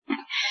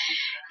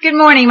Good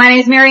morning. My name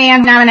is Mary Ann,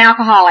 and I'm an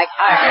alcoholic.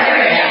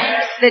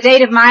 Hi. The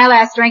date of my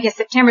last drink is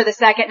September the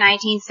 2nd,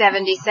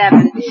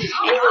 1977.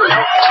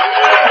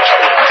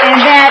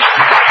 And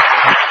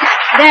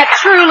that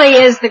truly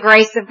is the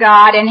grace of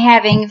God, and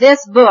having this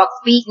book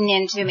beaten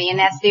into me, and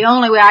that's the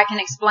only way I can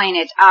explain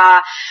it.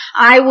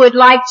 I would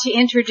like to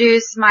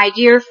introduce my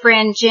dear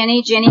friend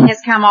Jenny. Jenny has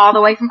come all the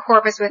way from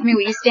Corpus with me.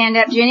 Will you stand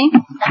up, Jenny?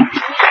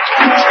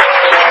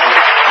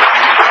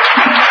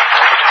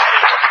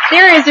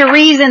 There is a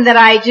reason that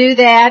I do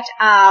that.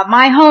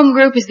 My home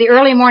group is the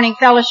Early Morning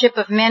Fellowship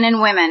of Men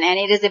and Women, and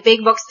it is a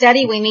big book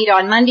study. We meet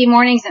on Monday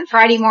mornings and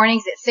Friday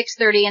mornings at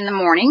 6:30 in the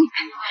morning.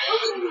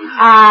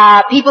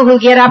 People who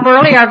get up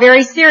early are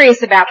very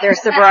serious about their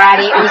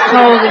sobriety, it was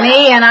told to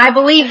me, and I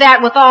believe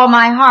that with all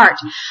my heart.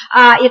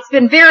 It's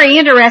been very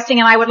interesting,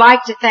 and I would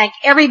like to thank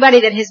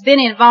everybody that has been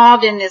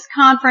involved in this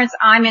conference.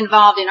 I'm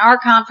involved in our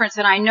conference,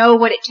 and I know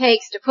what it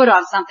takes to put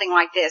on something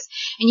like this.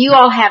 And you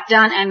all have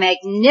done a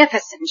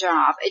magnificent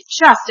job. It's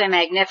just a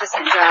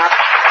magnificent job.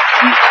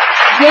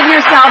 Give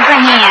yourselves a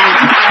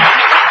hand.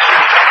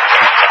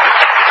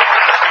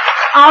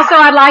 Also,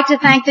 I'd like to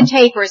thank the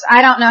tapers.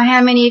 I don't know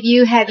how many of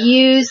you have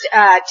used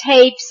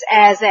tapes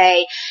as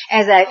a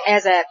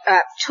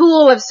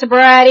tool of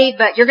sobriety,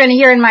 but you're going to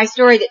hear in my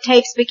story that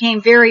tapes became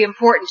very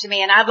important to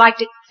me, and I'd like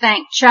to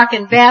thank Chuck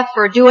and Beth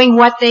for doing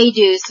what they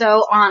do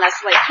so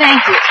honestly.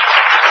 Thank you.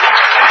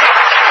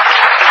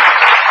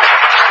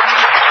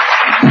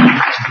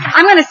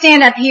 I'm going to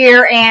stand up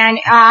here, and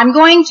I'm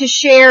going to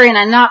share in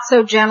a not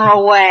so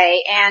general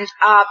way, and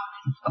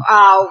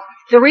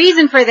the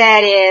reason for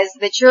that is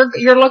that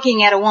you're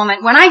looking at a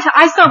woman. When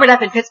I sobered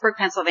up in Pittsburgh,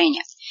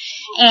 Pennsylvania,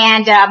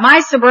 and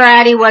my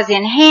sobriety was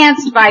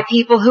enhanced by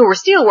people who were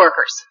steel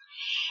workers.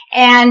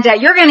 And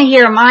you're going to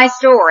hear my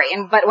story.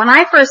 But when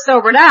I first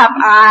sobered up,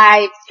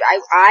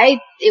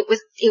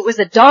 it was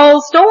a dull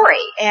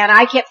story, and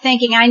I kept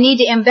thinking I need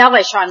to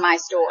embellish on my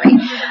story.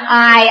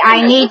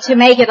 I need to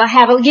make it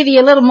give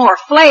you a little more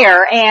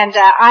flair. And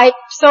I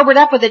sobered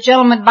up with a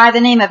gentleman by the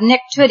name of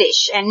Nick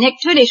Tudish, and Nick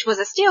Tudish was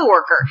a steel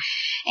worker.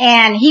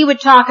 And he would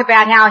talk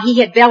about how he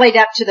had bellied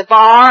up to the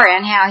bar,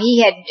 and how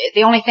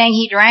the only thing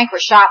he drank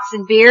was shots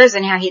and beers,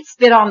 and how he'd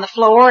spit on the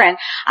floor. And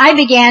I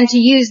began to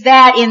use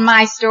that in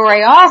my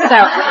story also.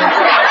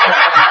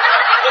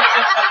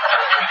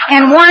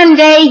 And one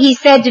day he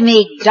said to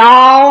me,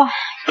 "Doll,"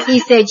 he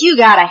said, "you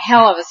got a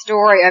hell of a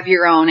story of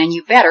your own, and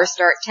you better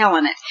start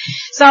telling it."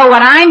 So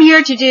what I'm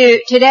here to do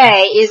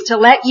today is to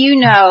let you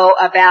know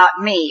about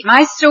me.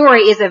 My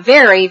story is a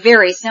very,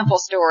 very simple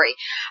story.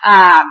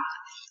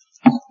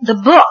 The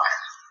book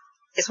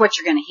is what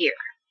you're going to hear.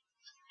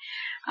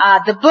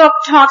 The book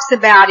talks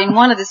about, in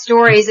one of the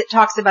stories, it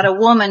talks about a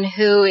woman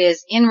who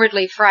is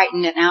inwardly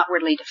frightened and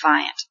outwardly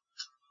defiant.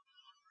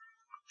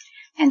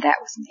 And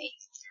that was me.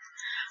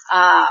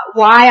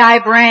 Why I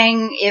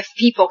bring, if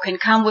people can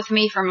come with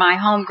me from my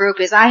home group,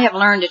 is I have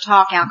learned to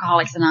talk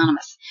Alcoholics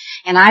Anonymous.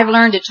 And I've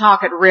learned to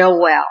talk it real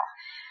well.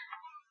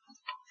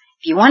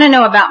 If you want to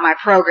know about my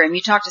program,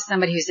 you talk to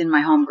somebody who's in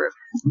my home group.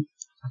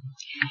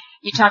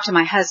 You talk to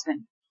my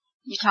husband.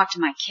 You talk to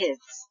my kids.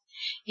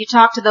 You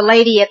talk to the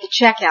lady at the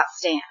checkout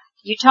stand.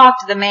 You talk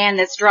to the man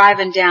that's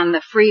driving down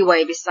the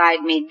freeway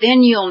beside me.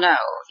 Then you'll know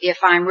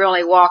if I'm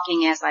really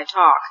walking as I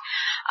talk.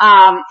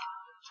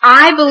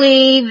 I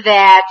believe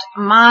that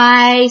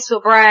my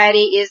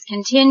sobriety is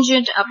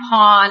contingent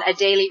upon a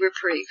daily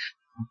reprieve.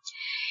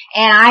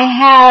 And I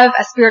have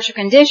a spiritual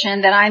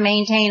condition that I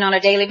maintain on a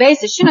daily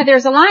basis. You know,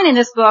 there's a line in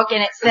this book,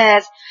 and it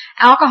says,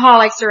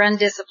 alcoholics are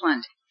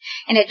undisciplined.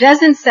 And it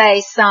doesn't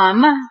say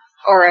some,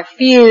 or a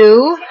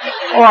few,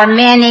 or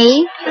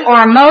many,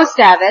 or most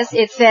of us.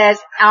 It says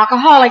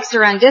alcoholics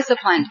are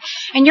undisciplined.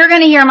 And you're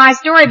going to hear my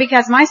story,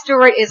 because my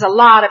story is a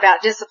lot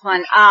about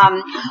discipline.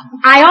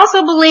 I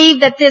also believe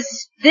that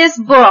this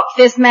book,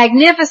 this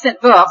magnificent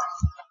book,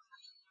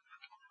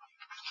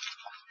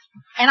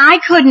 and I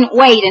couldn't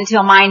wait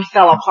until mine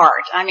fell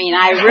apart. I mean,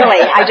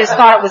 I just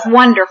thought it was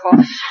wonderful.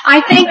 I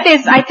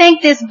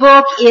think this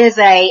book is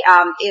there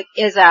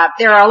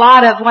are a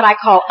lot of what I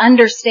call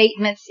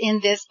understatements in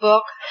this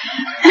book.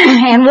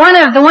 And one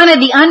of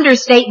the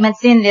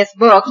understatements in this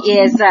book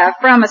is,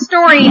 from a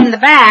story in the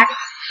back,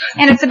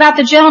 and it's about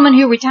the gentleman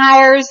who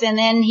retires and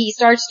then he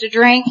starts to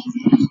drink.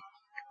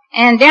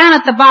 And down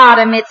at the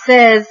bottom it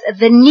says,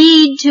 the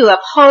need to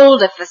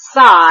uphold a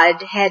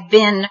facade had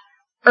been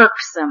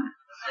irksome.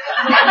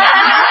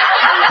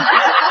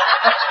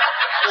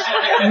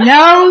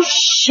 No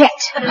shit.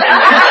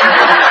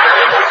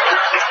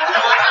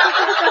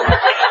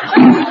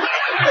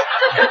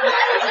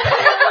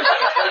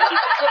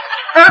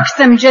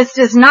 Irksome just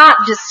does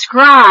not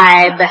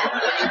describe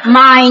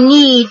my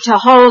need to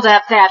hold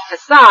up that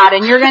facade.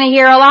 And you're going to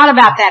hear a lot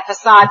about that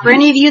facade. For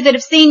any of you that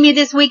have seen me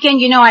this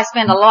weekend, you know I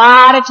spend a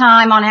lot of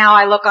time on how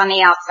I look on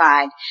the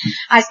outside.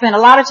 I spend a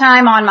lot of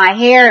time on my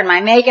hair and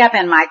my makeup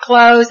and my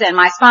clothes, and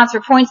my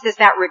sponsor points this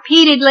out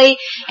repeatedly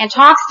and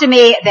talks to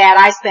me that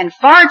I spend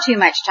far too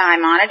much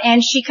time on it,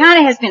 and she kind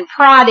of has been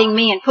prodding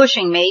me and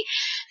pushing me.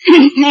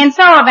 And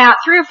so about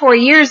 3 or 4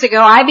 years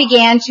ago, I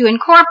began to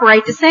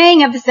incorporate the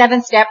saying of the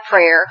 7-step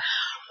prayer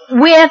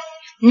with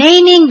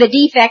naming the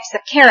defects of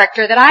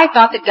character that I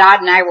thought that God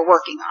and I were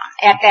working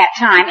on at that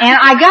time. And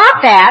I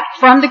got that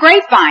from the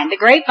grapevine. The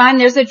grapevine,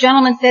 there's a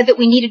gentleman said that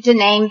we needed to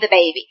name the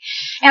baby.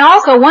 And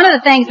also, one of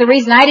the things, the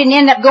reason I didn't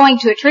end up going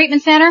to a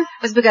treatment center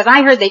was because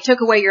I heard they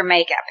took away your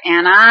makeup.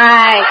 And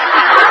I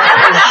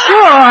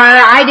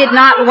did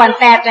not want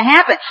that to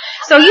happen.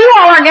 So you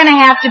all are going to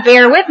have to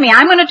bear with me.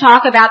 I'm going to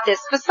talk about this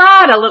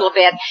facade a little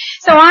bit.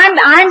 So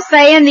I'm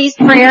saying these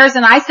prayers,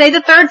 and I say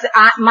the third,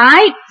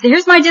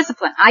 here's my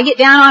discipline. I get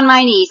down on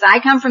my knees. I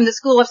come from the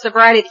school of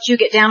sobriety that you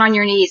get down on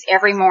your knees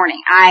every morning.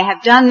 I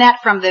have done that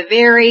from the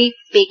very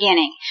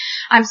beginning.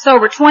 I'm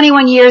sober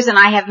 21 years and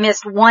I have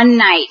missed one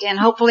night, and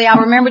hopefully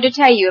I'll remember to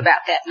tell you about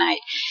that night.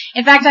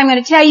 In fact, I'm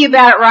going to tell you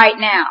about it right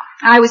now.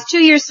 I was 2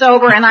 years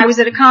sober and I was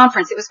at a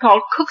conference. It was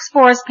called Cook's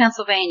Forest,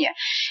 Pennsylvania.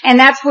 And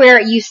that's where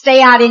you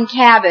stay out in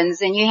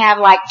cabins and you have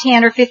like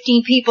 10 or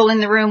 15 people in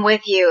the room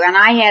with you. And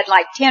I had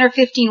like 10 or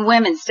 15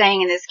 women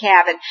staying in this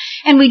cabin.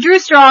 And we drew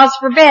straws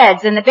for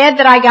beds, and the bed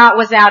that I got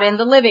was out in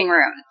the living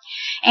room.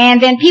 And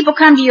then people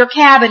come to your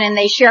cabin and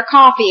they share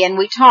coffee and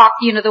we talk,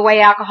 you know, the way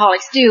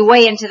alcoholics do,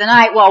 way into the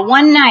night. Well,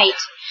 one night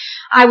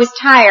I was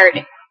tired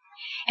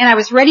and I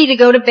was ready to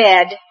go to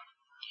bed,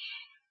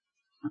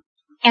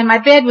 and my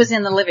bed was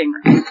in the living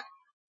room.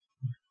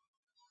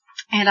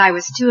 And I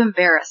was too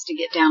embarrassed to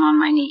get down on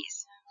my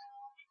knees.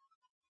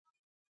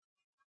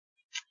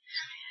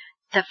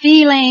 The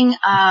feeling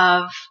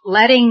of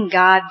letting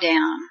God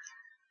down,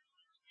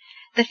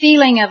 the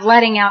feeling of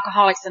letting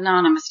Alcoholics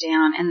Anonymous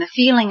down, and the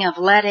feeling of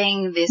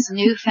letting this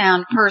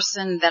newfound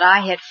person that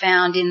I had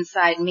found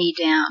inside me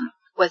down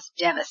was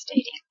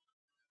devastating.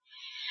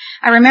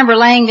 I remember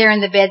laying there in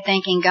the bed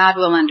thinking, God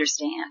will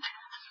understand.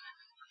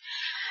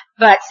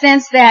 But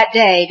since that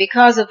day,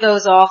 because of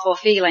those awful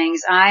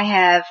feelings, I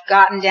have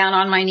gotten down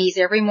on my knees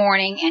every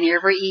morning and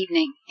every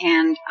evening,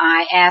 and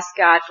I ask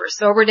God for a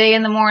sober day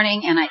in the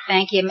morning, and I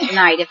thank Him at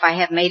night if I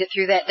have made it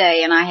through that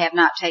day and I have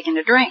not taken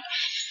a drink.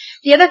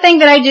 The other thing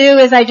that I do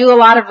is I do a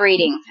lot of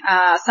reading.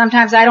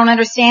 Sometimes I don't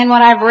understand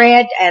what I've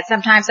read.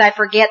 Sometimes I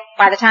forget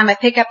by the time I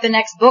pick up the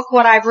next book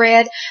what I've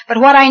read. But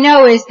what I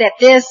know is that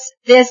this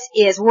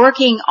is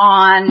working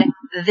on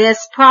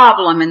this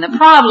problem. And the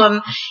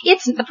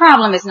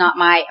problem is not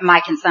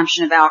my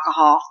consumption of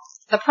alcohol.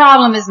 The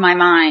problem is my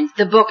mind.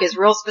 The book is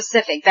real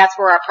specific. That's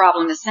where our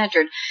problem is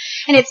centered.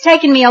 And it's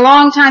taken me a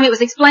long time. It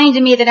was explained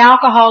to me that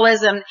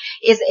alcoholism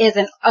is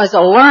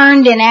a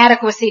learned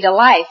inadequacy to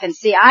life. And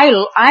see,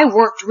 I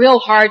worked real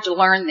hard to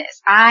learn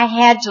this. I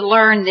had to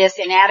learn this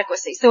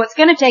inadequacy. So it's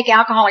going to take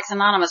Alcoholics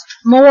Anonymous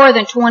more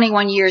than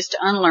 21 years to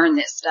unlearn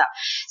this stuff.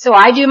 So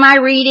I do my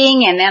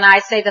reading, and then I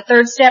say the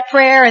 3rd-step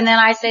prayer, and then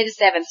I say the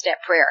 7th-step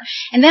prayer.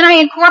 And then I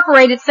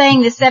incorporated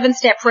saying the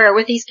 7th-step prayer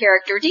with these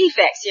character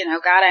defects. You know,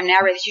 God, I'm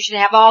now ready that you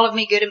should have all of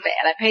me, good and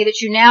bad. I pray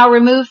that you now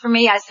remove from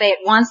me. I say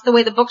it once the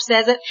way the book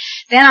says it.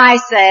 Then I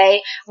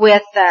say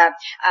with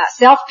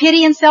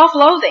self-pity and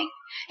self-loathing.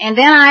 And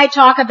then I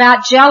talk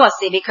about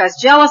jealousy, because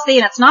jealousy,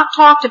 and it's not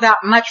talked about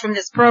much from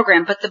this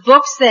program, but the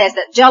book says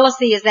that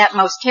jealousy is that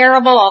most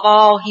terrible of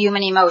all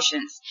human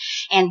emotions.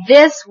 And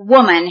this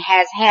woman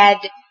has had,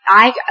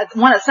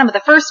 some of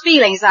the first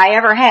feelings I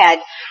ever had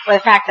were the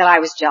fact that I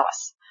was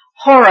jealous.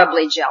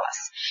 Horribly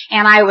jealous.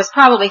 And I was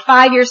probably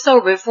 5 years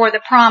sober before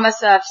the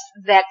promise of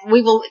that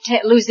we will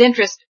lose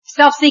interest.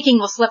 Self-seeking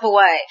will slip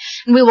away,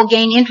 and we will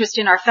gain interest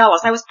in our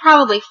fellows. I was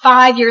probably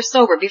 5 years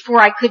sober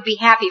before I could be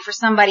happy for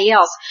somebody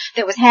else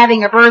that was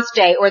having a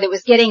birthday or that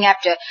was getting up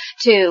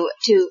to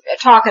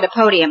talk at a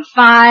podium.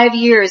 5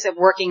 years of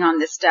working on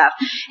this stuff.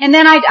 And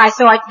then I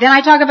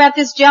talk about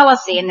this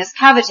jealousy and this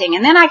coveting,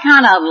 and then I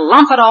kind of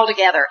lump it all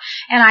together.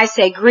 And I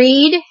say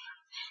greed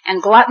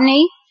and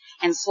gluttony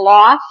and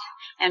sloth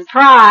and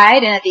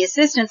pride, and at the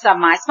assistance of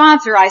my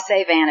sponsor, I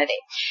say vanity.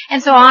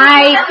 And so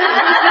my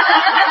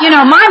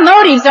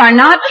motives are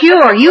not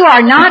pure. You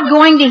are not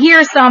going to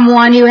hear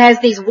someone who has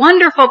these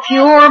wonderful,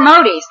 pure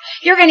motives.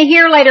 You're going to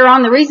hear later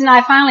on the reason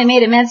I finally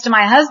made amends to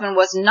my husband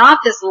was not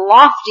this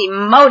lofty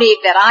motive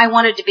that I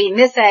wanted to be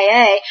Miss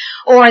AA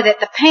or that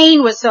the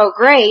pain was so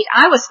great.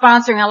 I was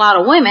sponsoring a lot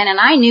of women, and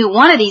I knew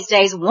one of these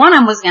days one of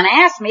them was going to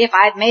ask me if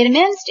I had made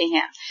amends to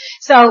him.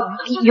 So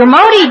your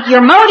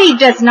motive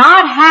does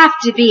not have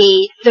to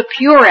be the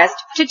purest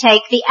to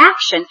take the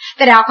action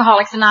that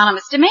Alcoholics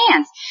Anonymous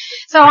demands.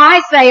 So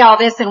I say all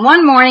this in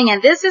one morning,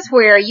 and this is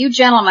where you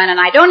gentlemen, and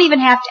I don't even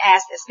have to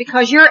ask this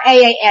because your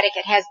AA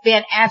etiquette has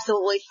been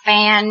absolutely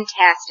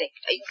fantastic.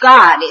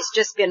 God, it's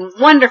just been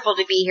wonderful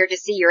to be here to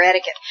see your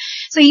etiquette.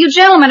 So you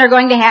gentlemen are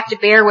going to have to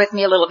bear with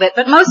me a little bit,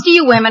 but most of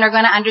you women are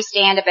going to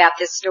understand about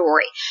this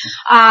story.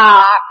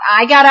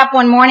 I got up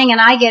one morning and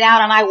I get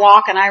out and I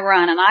walk and I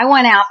run, and I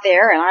went out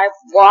there and I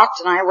walked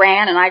and I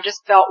ran and I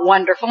just felt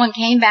wonderful and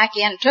came back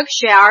in and took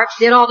a shower,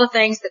 did all the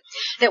things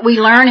that we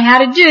learn how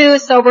to do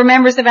as sober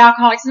members of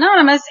Alcoholics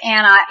Anonymous,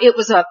 and it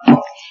was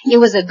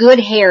a good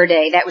hair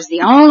day. That was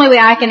the only way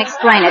I can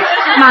explain it.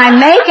 My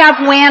makeup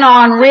went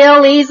on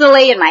real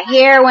easily and my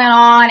hair went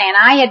on, and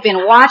I had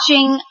been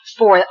watching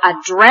for a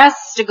dress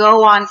to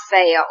go on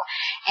sale,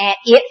 and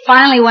it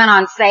finally went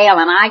on sale,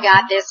 and I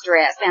got this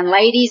dress, and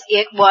ladies,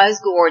 it was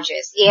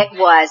gorgeous. It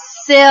was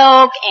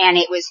silk, and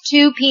it was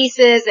 2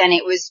 pieces, and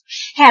it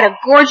had a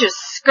gorgeous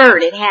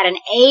skirt. It had an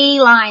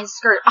A-line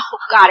skirt. Oh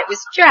God, it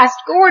was just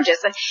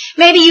gorgeous. And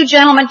maybe you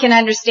gentlemen can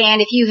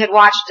understand if you had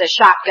watched a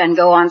shotgun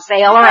go on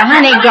sale, or a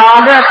hunting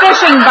dog, or a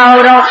fishing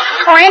boat,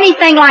 or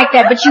anything like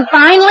that, but you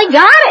finally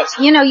got it.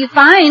 You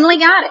finally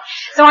got it.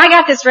 So I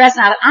got this dress,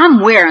 and I thought, I'm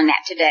wearing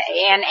that today,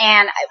 and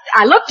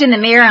I looked in the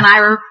mirror, and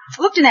I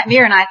looked in that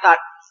mirror, and I thought,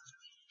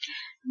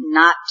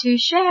 not too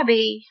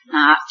shabby,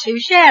 not too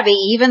shabby.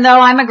 Even though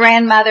I'm a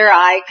grandmother,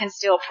 I can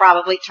still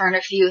probably turn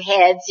a few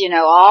heads,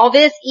 all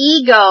this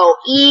ego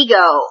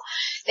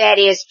that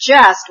is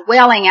just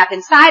welling up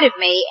inside of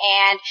me.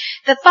 And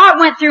the thought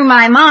went through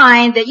my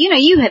mind that,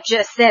 you have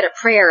just said a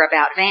prayer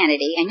about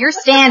vanity, and you're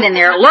standing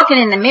there looking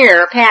in the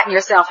mirror, patting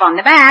yourself on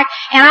the back,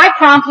 and I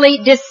promptly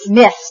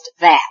dismissed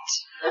that.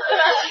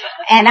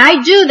 And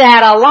I do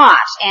that a lot,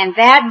 and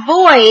that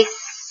voice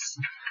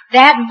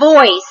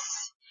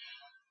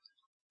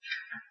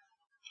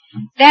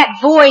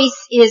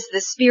is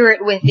the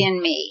spirit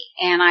within me,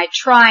 and I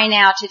try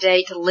now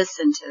today to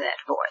listen to that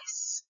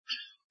voice.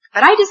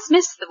 But I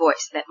dismissed the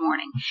voice that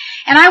morning.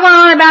 And I went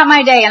on about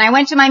my day, and I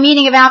went to my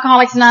meeting of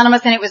Alcoholics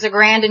Anonymous, and it was a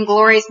grand and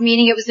glorious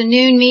meeting. It was a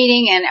noon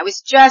meeting, and it was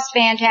just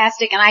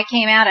fantastic. And I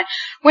came out and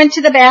went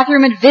to the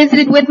bathroom and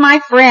visited with my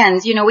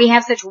friends. We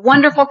have such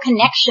wonderful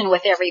connection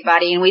with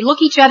everybody, and we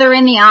look each other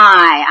in the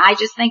eye. I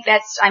just think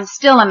I'm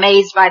still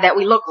amazed by that.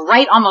 We look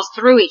right almost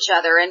through each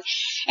other,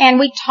 and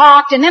we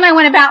talked, and then I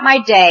went about my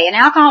day. And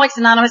Alcoholics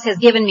Anonymous has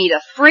given me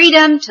the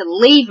freedom to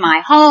leave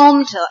my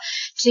home, to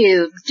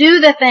do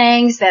the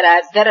things that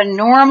a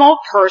normal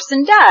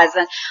person does.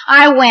 And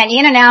I went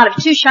in and out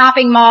of 2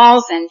 shopping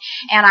malls, and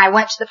I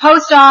went to the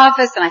post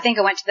office, and I think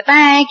I went to the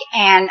bank,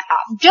 and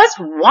just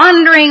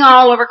wandering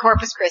all over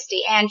Corpus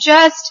Christi, and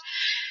just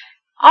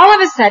all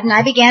of a sudden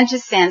I began to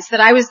sense that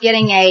I was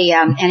getting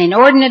an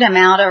inordinate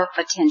amount of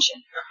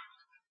attention.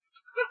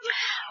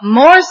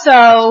 More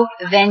so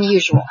than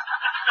usual.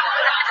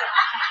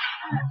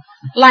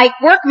 Like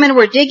workmen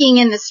were digging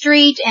in the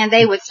street, and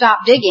they would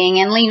stop digging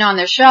and lean on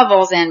their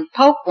shovels and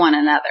poke one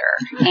another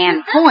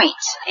and point.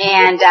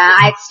 And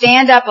I'd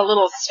stand up a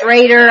little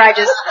straighter.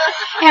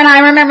 And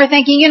I remember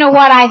thinking, you know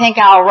what, I think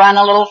I'll run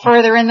a little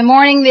further in the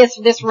morning.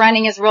 This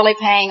running is really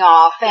paying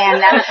off.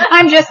 And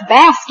I'm just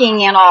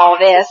basking in all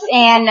this.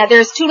 And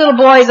there's 2 little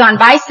boys on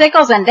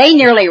bicycles, and they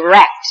nearly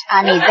wrecked.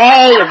 I mean,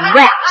 they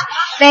wrecked.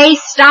 They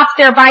stopped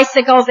their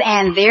bicycles,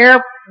 and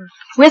they're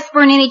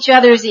whispering in each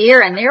other's ear,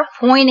 and they're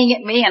pointing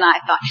at me, and I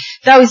thought,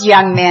 those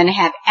young men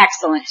have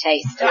excellent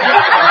taste.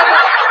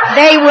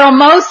 They will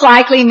most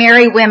likely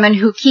marry women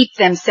who keep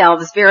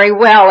themselves very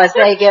well as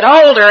they get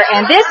older,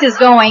 and this is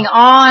going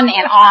on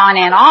and on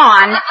and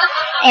on.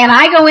 And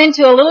I go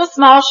into a little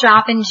small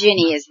shop, and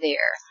Ginny is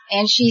there,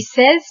 and she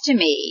says to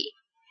me,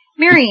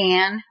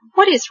 Marianne,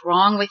 what is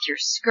wrong with your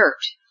skirt?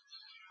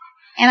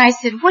 And I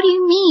said, what do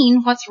you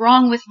mean, what's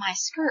wrong with my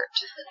skirt?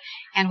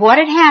 And what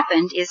had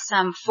happened is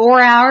some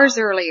 4 hours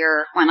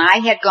earlier, when I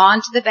had gone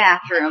to the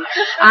bathroom,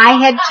 I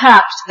had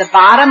tucked the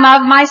bottom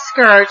of my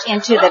skirt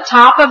into the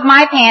top of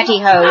my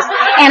pantyhose,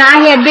 and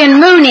I had been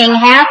mooning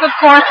half of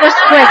Corpus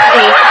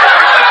Christi.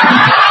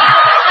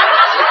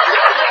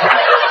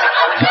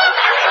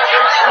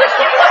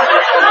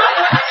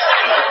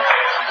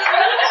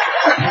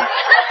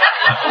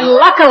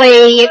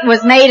 Luckily, it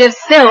was made of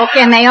silk,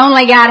 and they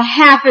only got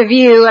half a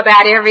view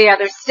about every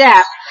other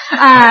step.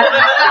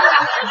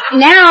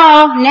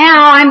 Now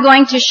I'm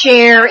going to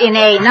share in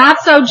a not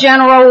so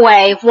general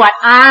way what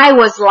I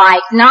was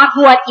like, not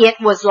what it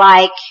was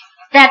like.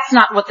 That's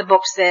not what the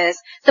book says.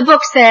 The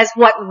book says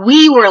what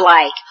we were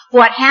like,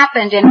 what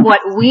happened, and what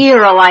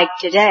we're like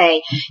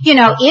today.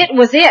 It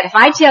was it. If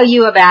I tell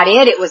you about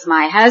it, it was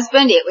my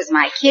husband, it was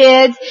my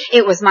kids,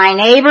 it was my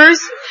neighbors.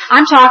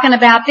 I'm talking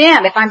about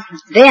them. If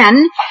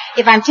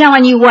I'm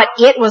telling you what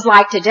it was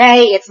like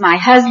today, it's my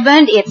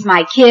husband, it's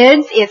my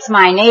kids, it's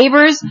my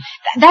neighbors.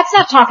 That's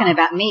not talking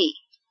about me.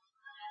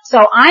 So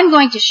I'm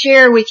going to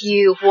share with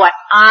you what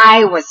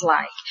I was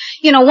like.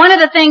 You know, one of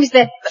the things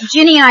that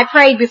Ginny and I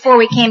prayed before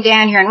we came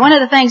down here, and one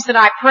of the things that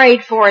I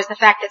prayed for is the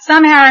fact that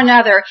somehow or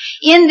another,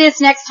 in this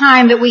next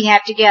time that we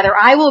have together,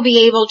 I will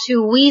be able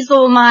to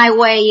weasel my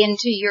way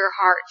into your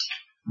heart.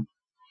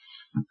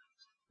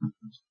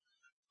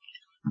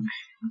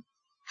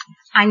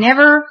 I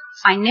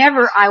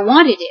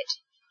wanted it,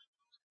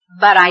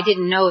 but I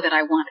didn't know that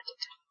I wanted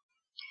it.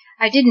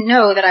 I didn't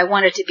know that I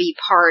wanted to be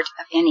part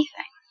of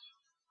anything.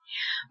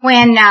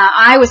 When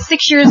I was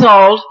 6 years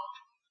old,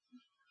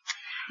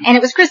 and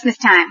it was Christmas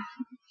time,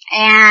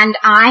 and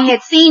I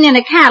had seen in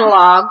a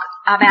catalog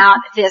about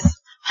this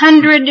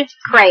 100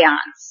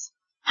 crayons.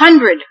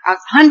 100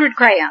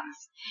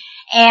 crayons.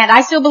 And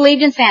I still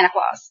believed in Santa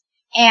Claus.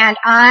 And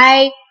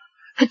I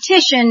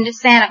petitioned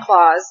Santa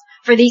Claus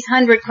for these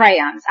 100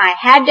 crayons. I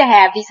had to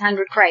have these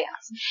 100 crayons.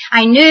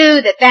 I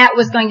knew that that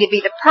was going to be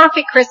the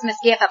perfect Christmas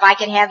gift if I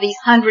could have these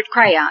 100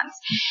 crayons.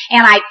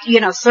 And I,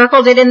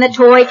 circled it in the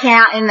toy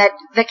in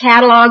the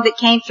catalog that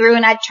came through,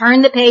 and I'd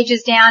turn the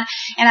pages down,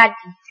 and I'd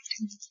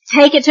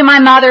take it to my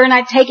mother, and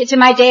I'd take it to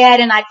my dad,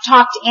 and I'd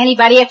talk to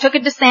anybody. I took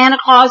it to Santa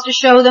Claus to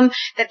show them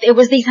that it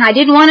was these, I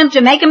didn't want them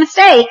to make a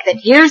mistake, that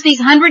here's these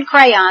 100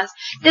 crayons,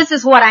 this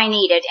is what I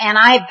needed. And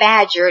I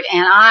badgered,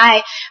 and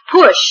I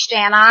pushed,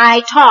 and I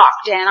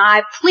talked, and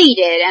I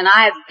pleaded, and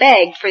I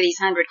begged for these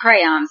 100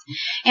 crayons.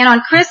 And on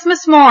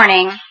Christmas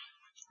morning,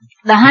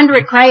 the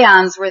 100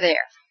 crayons were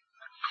there.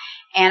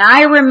 And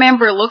I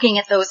remember looking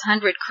at those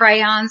 100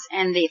 crayons,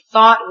 and the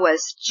thought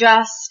was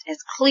just as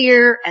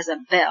clear as a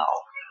bell.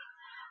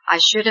 I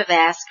should have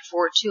asked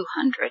for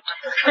 200.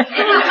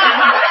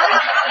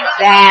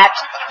 That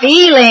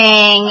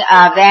feeling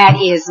of that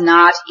is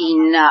not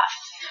enough.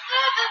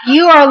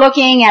 You are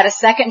looking at a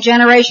second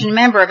generation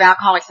member of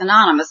Alcoholics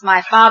Anonymous.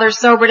 My father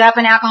sobered up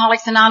in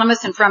Alcoholics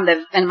Anonymous,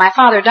 and my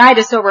father died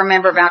a sober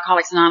member of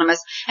Alcoholics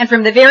Anonymous, and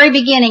from the very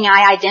beginning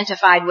I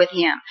identified with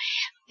him.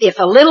 If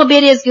a little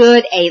bit is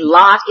good, a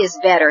lot is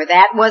better.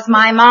 That was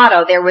my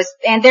motto. There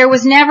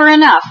was never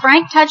enough.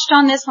 Frank touched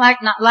on this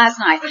last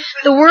night.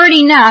 The word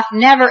enough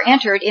never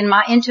entered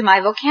into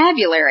my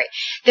vocabulary.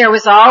 There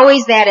was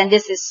always that, and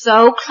this is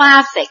so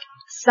classic.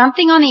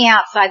 Something on the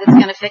outside that's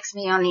going to fix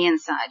me on the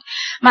inside.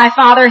 My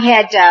father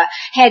had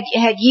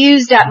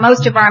used up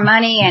most of our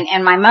money,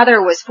 and my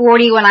mother was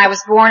 40 when I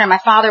was born, and my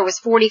father was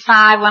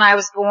 45 when I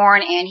was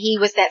born, and he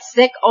was that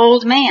sick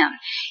old man.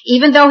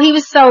 Even though he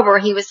was sober,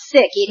 he was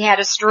sick. He'd had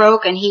a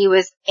stroke, and he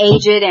was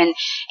aged, and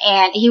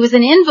he was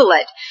an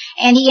invalid.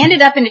 And he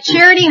ended up in a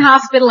charity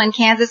hospital in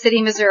Kansas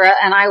City, Missouri,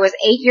 and I was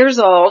 8 years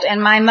old,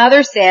 and my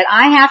mother said,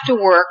 I have to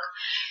work.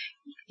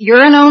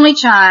 You're an only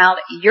child.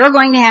 You're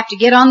going to have to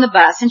get on the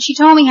bus. And she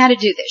told me how to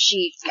do this.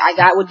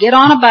 I would get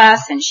on a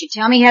bus, and she'd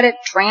tell me how to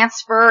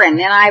transfer, and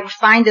then I would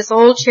find this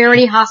old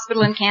charity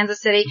hospital in Kansas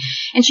City.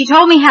 And she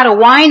told me how to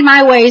wind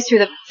my ways through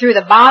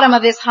the bottom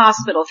of this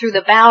hospital, through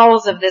the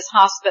bowels of this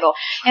hospital,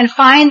 and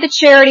find the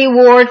charity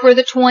ward where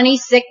the 20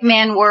 sick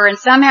men were, and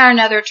somehow or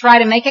another try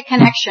to make a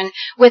connection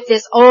with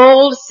this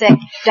old, sick,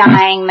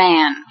 dying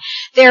man.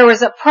 There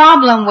was a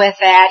problem with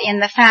that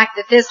in the fact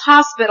that this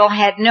hospital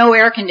had no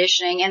air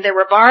conditioning, and there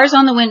were bars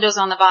on the windows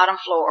on the bottom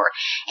floor.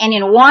 And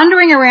in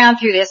wandering around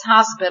through this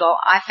hospital,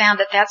 I found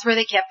that that's where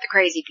they kept the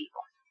crazy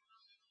people.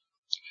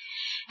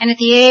 And at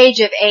the age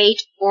of 8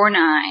 or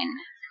 9,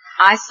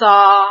 I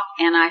saw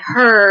and I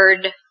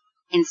heard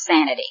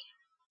insanity.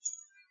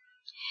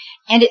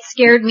 And it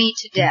scared me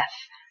to death.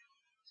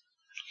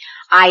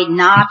 I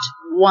not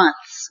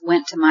once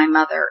went to my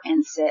mother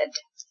and said,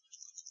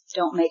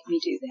 don't make me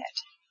do that.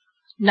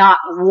 Not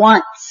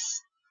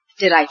once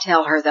did I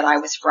tell her that I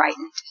was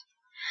frightened.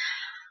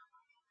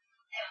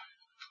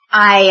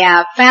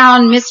 I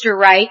found Mr.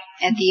 Wright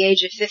at the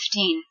age of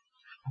 15.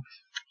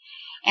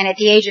 And at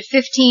the age of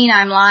 15,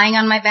 I'm lying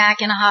on my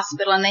back in a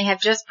hospital, and they have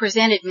just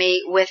presented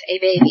me with a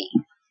baby,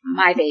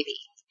 my baby.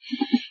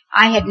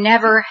 I had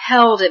never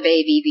held a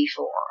baby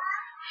before.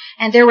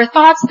 And there were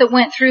thoughts that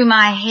went through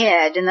my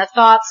head, and the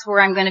thoughts were,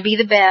 I'm going to be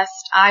the best.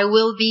 I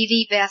will be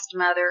the best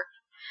mother.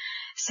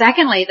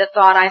 Secondly, the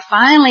thought I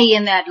finally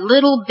in that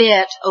little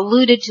bit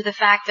alluded to the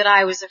fact that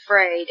I was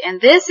afraid. And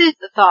this is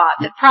the thought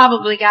that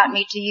probably got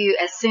me to you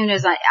as soon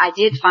as I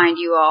did find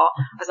you all,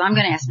 because I'm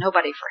going to ask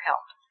nobody for help.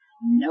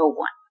 No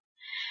one.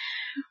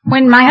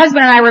 When my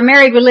husband and I were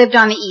married, we lived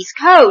on the East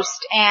Coast,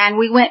 and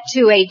we went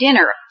to a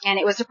dinner, and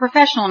it was a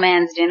professional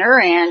man's dinner,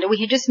 and we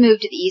had just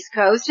moved to the East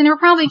Coast, and there were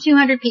probably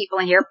 200 people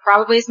in here,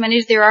 probably as many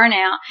as there are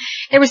now.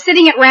 They were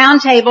sitting at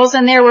round tables,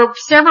 and there were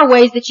several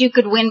ways that you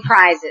could win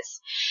prizes.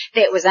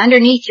 It was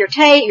underneath your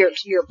plate, or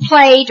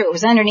it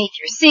was underneath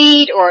your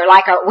seat, or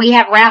we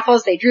have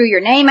raffles, they drew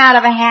your name out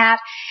of a hat,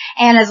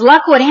 and as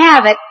luck would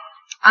have it,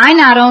 I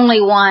not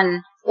only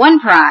won 1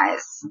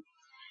 prize,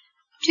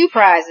 2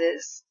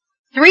 prizes,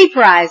 3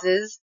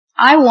 prizes,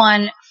 I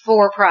won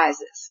 4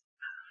 prizes.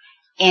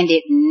 And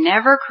it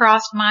never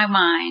crossed my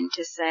mind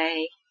to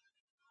say,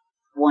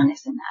 1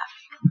 is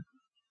enough.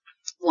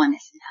 1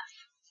 is enough.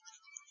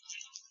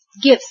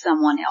 Give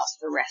someone else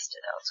the rest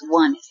of those.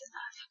 1 is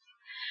enough.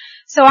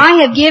 So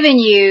I have given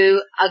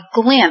you a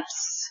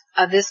glimpse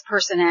of this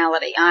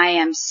personality. I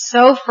am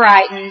so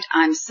frightened.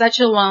 I'm such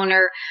a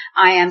loner.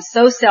 I am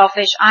so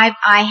selfish. I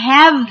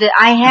have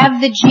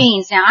the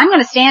genes. Now I'm going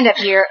to stand up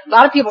here. A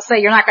lot of people say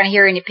you're not going to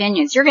hear any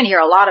opinions. You're going to hear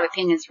a lot of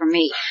opinions from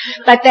me,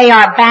 but they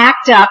are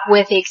backed up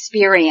with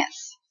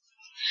experience.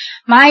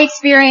 My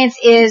experience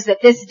is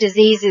that this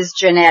disease is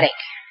genetic.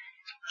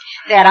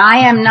 That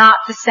I am not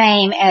the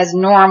same as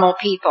normal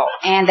people,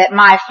 and that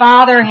my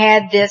father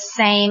had this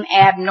same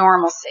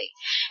abnormalcy.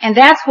 And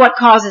that's what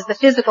causes the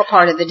physical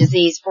part of the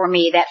disease for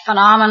me, that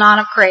phenomenon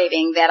of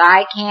craving, that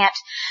I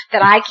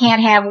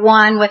can't have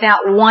one without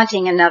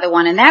wanting another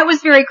one. And that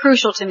was very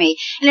crucial to me.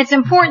 And it's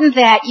important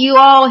that you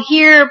all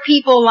hear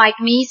people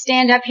like me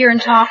stand up here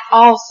and talk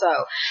also.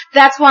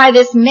 That's why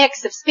this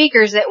mix of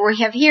speakers that we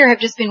have here have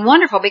just been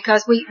wonderful,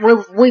 because we've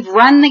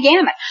run the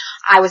gamut.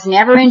 I was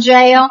never in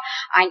jail.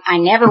 I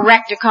never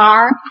wrecked a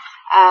car.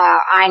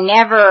 I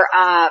never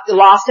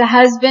lost a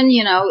husband.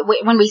 You know,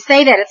 when we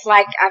say that, it's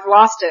like I've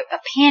lost a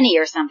penny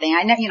or something.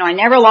 I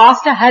never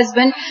lost a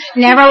husband.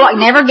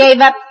 Never gave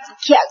up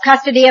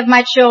custody of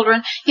my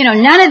children. You know,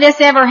 none of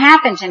this ever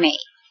happened to me.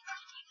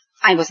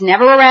 I was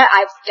never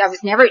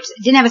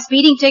didn't have a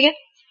speeding ticket.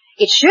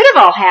 It should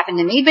have all happened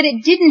to me, but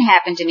it didn't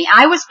happen to me.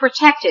 I was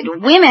protected.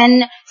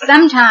 Women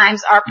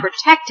sometimes are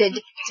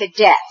protected to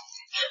death.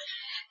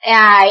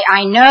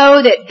 I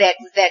know that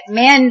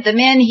the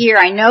men here,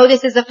 I know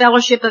this is a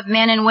fellowship of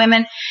men and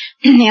women,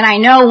 and I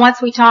know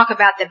once we talk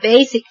about the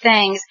basic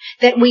things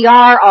that we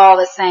are all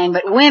the same,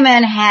 but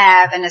women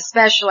have an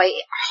especially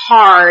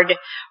hard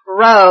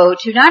road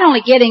to not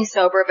only getting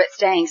sober, but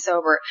staying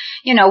sober.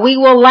 You know, we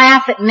will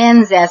laugh at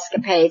men's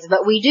escapades,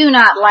 but we do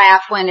not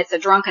laugh when it's a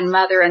drunken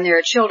mother and there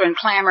are children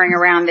clamoring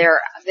around their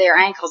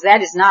ankles.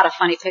 That is not a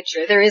funny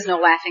picture. There is no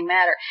laughing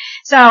matter.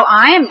 So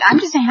I'm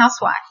just a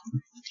housewife.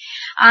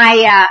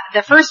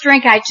 The first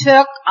drink I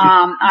took,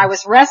 I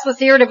was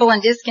restless, irritable,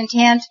 and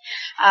discontent.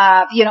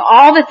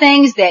 All the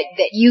things that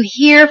you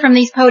hear from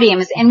these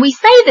podiums, and we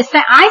say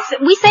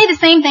the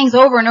same things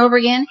over and over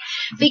again,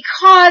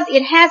 because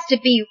it has to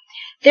be,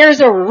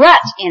 there's a rut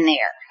in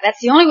there. That's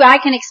the only way I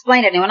can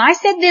explain it. And when I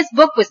said this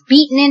book was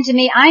beaten into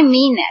me, I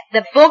mean that.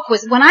 The book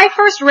was, when I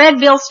first read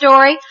Bill's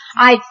story,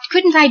 I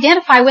couldn't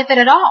identify with it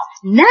at all.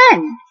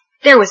 None.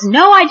 There was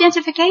no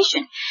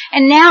identification.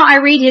 And now I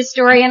read his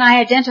story and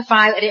I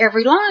identify at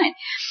every line.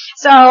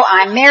 So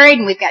I'm married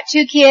and we've got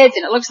 2 kids,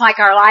 and it looks like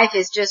our life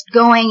is just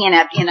going in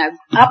a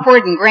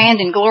upward and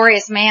grand and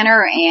glorious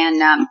manner.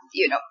 And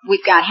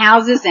we've got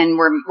houses and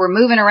we're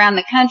moving around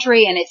the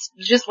country, and it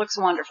just looks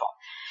wonderful.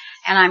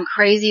 And I'm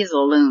crazy as a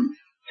loon.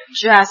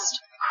 Just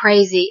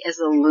crazy as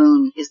a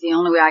loon is the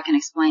only way I can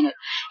explain it.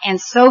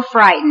 And so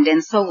frightened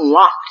and so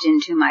locked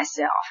into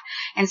myself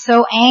and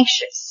so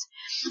anxious.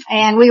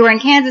 And we were in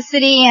Kansas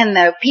City, and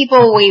the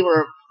people we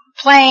were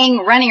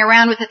running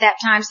around with at that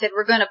time said,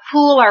 we're going to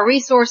pool our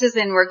resources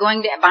and we're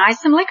going to buy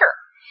some liquor.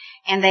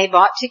 And they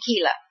bought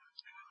tequila.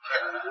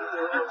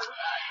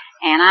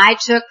 And I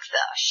took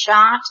the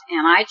shot,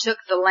 and I took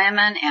the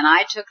lemon, and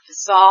I took the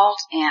salt,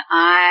 and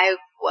I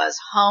was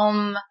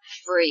home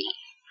free.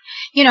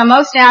 You know,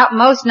 most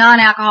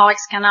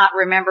non-alcoholics cannot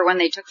remember when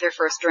they took their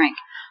first drink.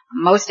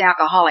 Most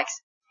alcoholics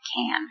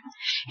can.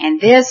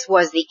 And this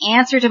was the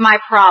answer to my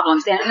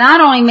problems. And it not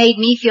only made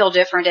me feel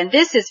different, and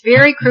this is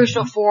very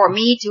crucial for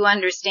me to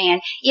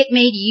understand, it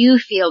made you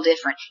feel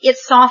different. It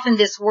softened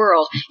this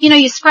world. You know,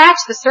 you scratch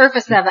the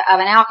surface of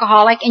an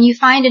alcoholic and you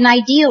find an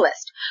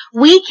idealist.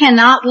 We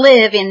cannot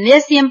live in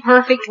this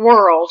imperfect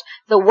world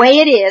the way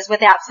it is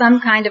without some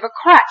kind of a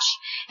crutch.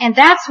 And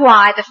that's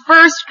why the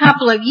first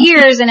couple of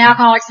years in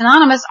Alcoholics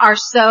Anonymous are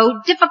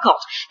so difficult.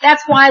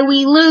 That's why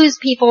we lose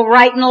people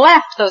right and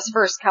left those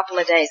first couple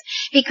of days.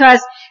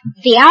 Because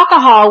the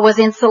alcohol was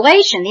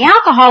insulation. The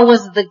alcohol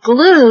was the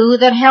glue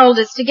that held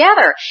us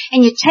together.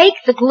 And you take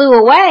the glue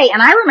away,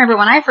 and I remember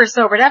when I first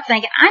sobered up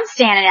thinking, I'm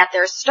standing out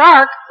there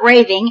stark,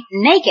 raving,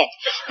 naked.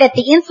 That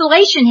the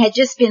insulation had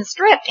just been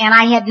stripped, and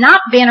I had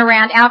not been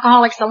around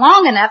alcoholics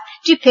long enough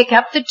to pick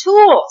up the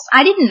tools.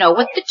 I didn't know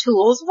what the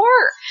tools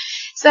were.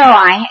 So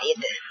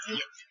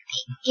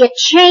it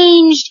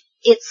changed,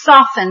 it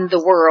softened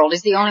the world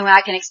is the only way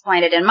I can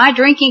explain it. And my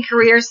drinking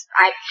careers,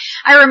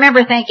 I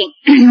remember thinking,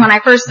 when I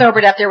first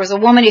sobered up, there was a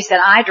woman who said,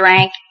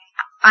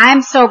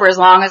 I'm sober as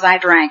long as I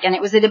drank. And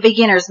it was at a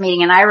beginner's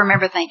meeting, and I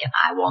remember thinking,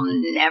 I will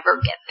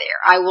never get there.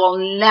 I will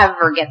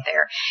never get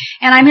there.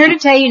 And I'm here to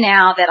tell you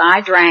now that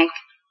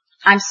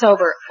I'm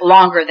sober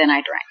longer than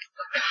I drank.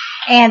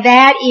 And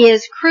that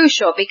is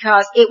crucial,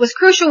 because it was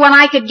crucial when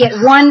I could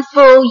get 1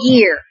 full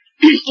year.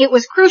 It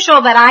was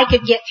crucial that I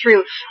could get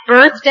through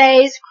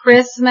birthdays,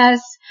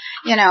 Christmas,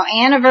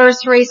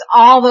 anniversaries,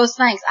 all those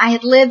things. I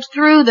had lived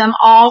through them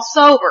all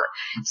sober.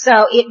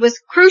 So it was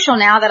crucial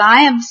now that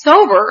I am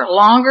sober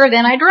longer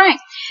than I drank.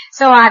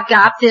 So I've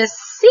got this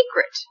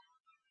secret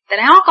that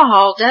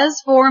alcohol does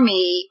for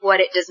me what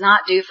it does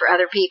not do for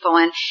other people.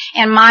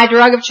 And my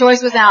drug of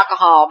choice was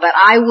alcohol, but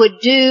I would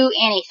do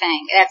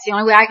anything. That's the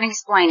only way I can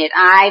explain it.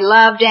 I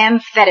loved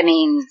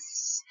amphetamines.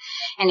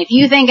 And if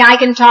you think I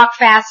can talk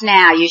fast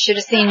now, you should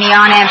have seen me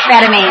on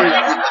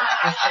amphetamines.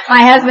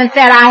 My husband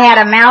said I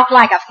had a mouth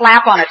like a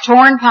flap on a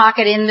torn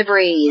pocket in the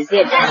breeze.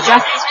 It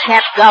just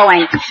kept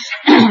going.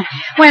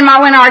 When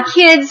our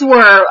kids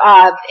were,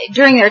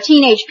 during their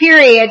teenage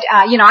period,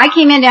 I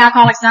came into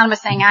Alcoholics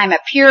Anonymous saying I'm a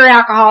pure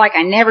alcoholic.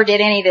 I never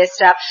did any of this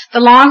stuff. The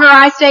longer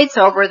I stayed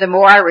sober, the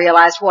more I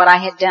realized what I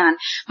had done.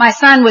 My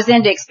son was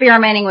into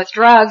experimenting with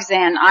drugs,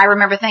 and I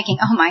remember thinking,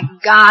 oh my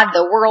God,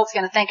 the world's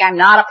going to think I'm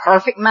not a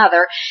perfect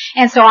mother.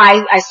 And so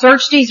I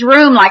searched his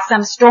room like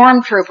some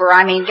stormtrooper.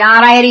 I mean,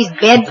 God, I had his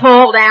bed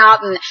pulled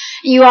out, and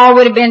you all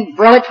would have been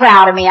really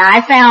proud of me.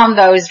 I found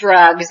those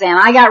drugs, and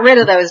I got rid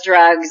of those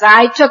drugs.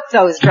 I took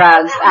those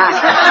drugs.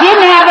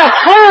 Didn't have a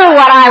clue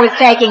what I was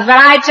taking, but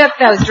I took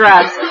those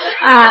drugs.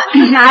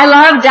 I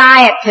love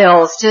diet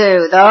pills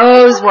too.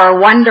 Those were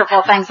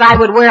wonderful things. I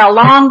would wear a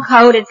long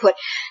coat and put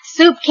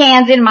soup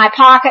cans in my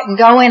pocket and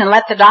go in and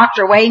let the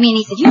doctor weigh me, and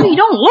he said, you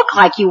don't look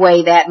like you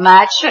weigh that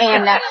much.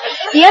 And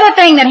the other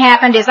thing that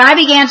happened is I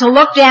began to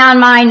look down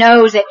my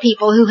nose at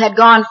people who had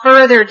gone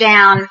further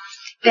down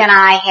than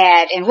I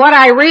had. And what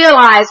I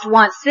realized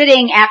once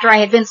sitting after I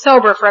had been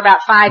sober for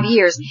about 5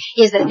 years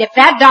is that if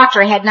that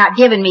doctor had not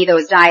given me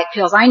those diet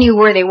pills, I knew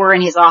where they were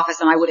in his office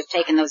and I would have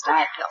taken those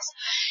diet pills.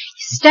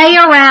 Stay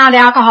around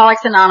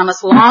Alcoholics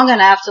Anonymous long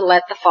enough to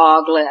let the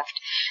fog lift.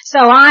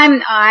 So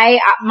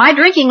my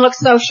drinking looks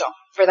social.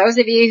 For those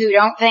of you who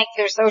don't think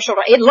they're social,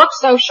 it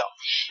looks social.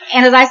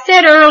 And as I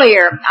said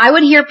earlier, I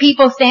would hear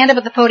people stand up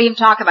at the podium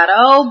talk about,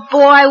 oh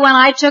boy, when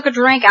I took a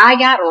drink, I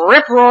got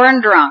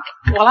rip-roaring drunk.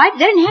 Well, that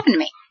didn't happen to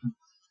me.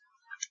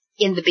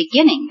 In the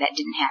beginning, that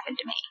didn't happen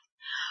to me.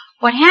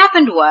 What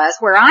happened was,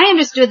 where I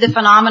understood the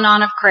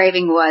phenomenon of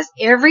craving was,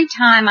 every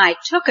time I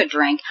took a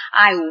drink,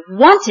 I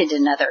wanted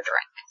another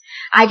drink.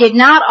 I did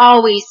not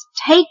always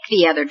take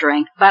the other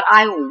drink, but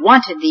I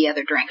wanted the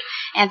other drink.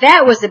 And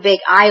that was a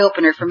big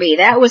eye-opener for me.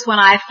 That was when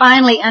I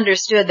finally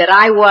understood that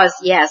I was,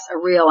 yes, a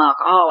real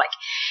alcoholic.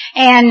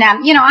 And,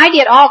 I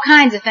did all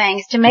kinds of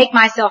things to make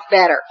myself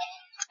better.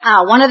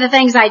 One of the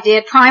things I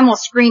did, primal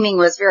screaming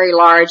was very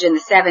large in the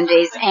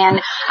 70s, and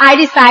I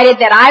decided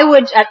that I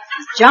would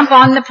jump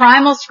on the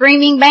primal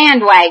screaming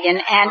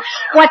bandwagon. And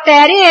what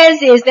that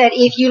is that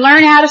if you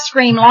learn how to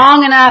scream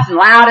long enough and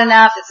loud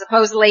enough, that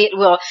supposedly it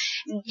will,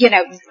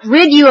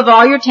 rid you of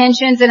all your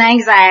tensions and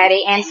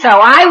anxiety. And so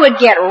I would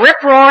get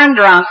rip-roaring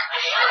drunk,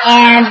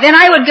 and then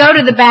I would go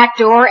to the back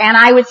door, and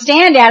I would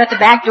stand out at the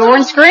back door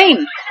and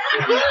scream.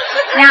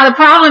 Now the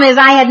problem is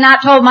I had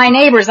not told my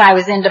neighbors I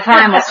was into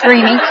primal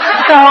screaming,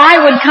 so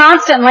I would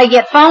constantly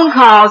get phone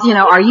calls,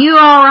 are you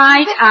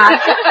alright?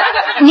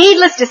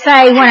 Needless to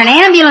say, when an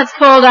ambulance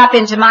pulled up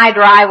into my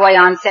driveway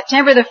on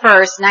September the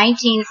 1st,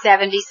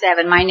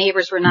 1977, my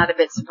neighbors were not a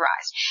bit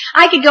surprised.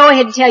 I could go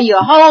ahead and tell you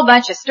a whole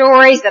bunch of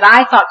stories that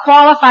I thought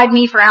qualified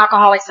me for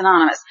Alcoholics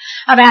Anonymous,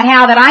 about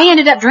how that I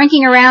ended up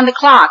drinking around the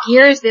clock.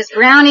 Here's this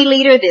brownie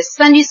leader, this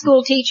Sunday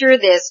school teacher,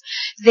 this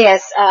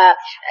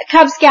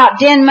Cub Scout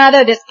den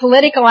mother, this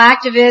political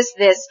activist,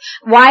 this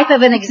wife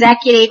of an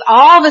executive,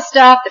 all the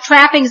stuff, the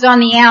trappings on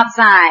the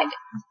outside,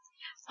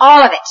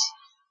 all of it.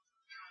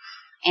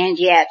 And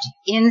yet,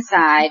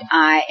 inside,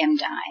 I am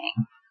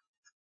dying.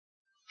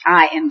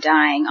 I am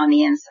dying on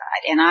the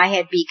inside, and I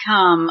had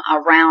become a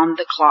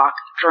round-the-clock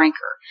drinker.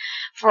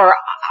 For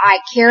I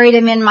carried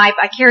it in my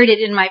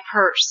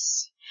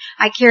purse.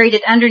 I carried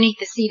it underneath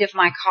the seat of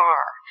my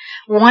car.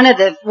 One of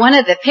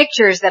the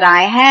pictures that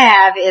I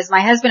have is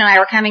my husband and I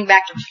were coming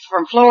back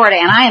from Florida,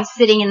 and I am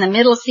sitting in the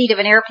middle seat of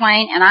an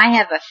airplane, and I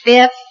have a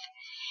fifth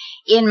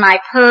in my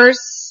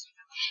purse,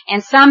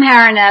 and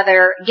somehow or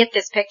another, get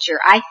this picture.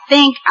 I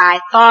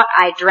thought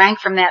I drank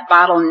from that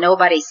bottle and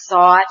nobody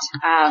saw it.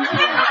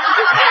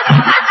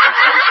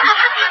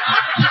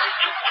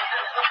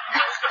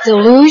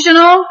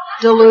 Delusional.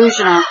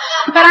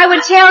 But I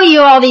would tell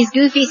you all these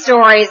goofy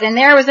stories, and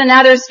there was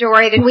another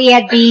story that we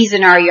had bees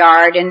in our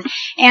yard, and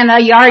a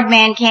yard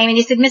man came and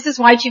he said, Mrs.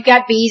 White, you've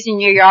got bees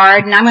in your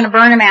yard, and I'm going to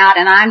burn them out,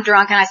 and I'm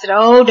drunk. And I said,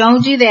 oh,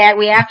 don't do that.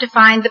 We have to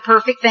find the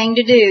perfect thing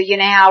to do. You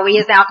know how we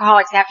as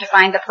alcoholics have to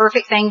find the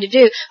perfect thing to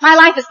do. My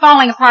life is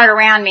falling apart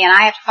around me, and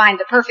I have to find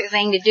the perfect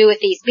thing to do with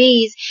these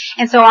bees.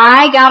 And so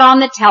I got on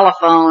the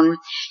telephone.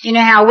 You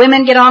know how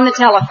women get on the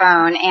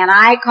telephone, and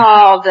I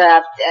called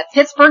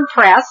Pittsburgh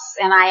Press,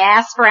 and I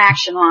asked for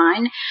Action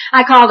Line.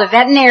 I called a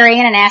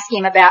veterinarian and asked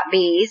him about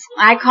bees.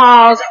 I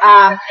called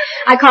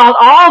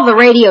all the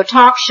radio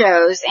talk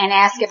shows and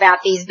asked about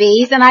these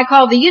bees, and I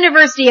called the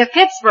University of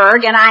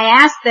Pittsburgh and I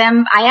asked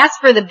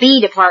for the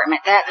bee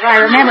department. I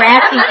remember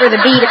asking for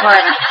the bee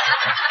department.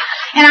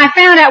 And I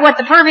found out what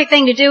the perfect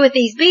thing to do with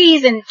these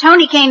bees, and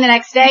Tony came the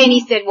next day and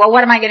he said, well,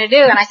 what am I going to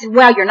do? And I said,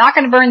 well, you're not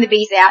going to burn the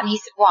bees out. And he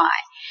said, why?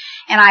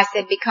 And I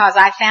said, because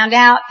I found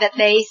out that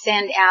they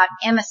send out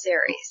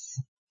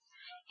emissaries.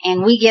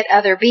 And we get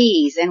other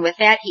bees. And with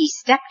that, he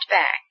stepped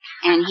back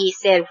and he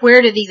said,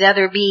 where do these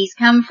other bees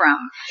come from?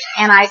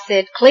 And I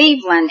said,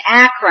 Cleveland,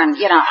 Akron,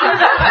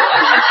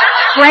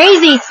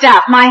 crazy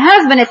stuff. My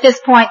husband at this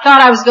point thought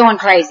I was going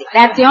crazy.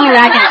 That's the only way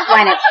I can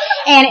explain it.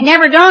 And it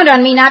never dawned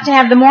on me not to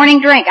have the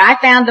morning drink. I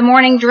found the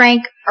morning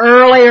drink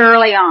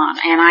early on,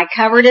 and I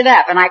covered it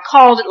up, and I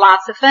called it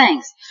lots of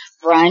things.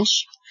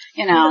 Brunch,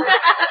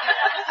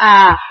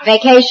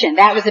 vacation.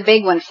 That was a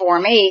big one for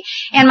me.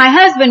 And my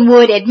husband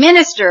would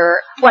administer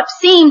what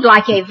seemed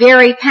like a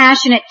very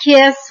passionate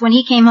kiss when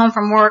he came home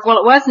from work. Well,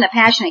 it wasn't a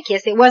passionate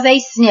kiss. It was a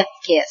sniff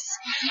kiss.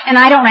 And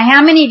I don't know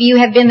how many of you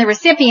have been the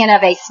recipient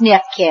of a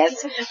sniff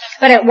kiss,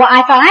 but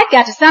I thought I've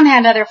got to somehow or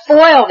another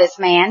foil this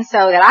man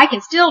so that I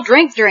can still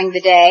drink during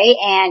the day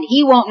and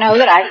he won't know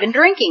that I've been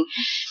drinking.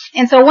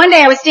 And so one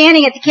day I was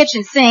standing at the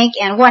kitchen sink,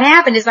 and what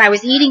happened is I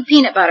was eating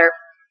peanut butter.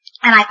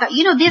 And I thought,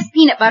 this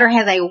peanut butter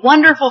has a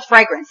wonderful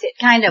fragrance. It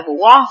kind of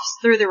wafts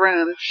through the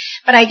room.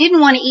 But I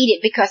didn't want to eat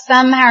it because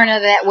somehow or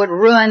another that would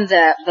ruin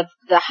the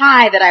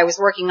high that I was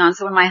working on.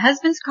 So when my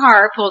husband's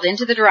car pulled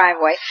into the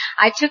driveway,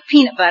 I took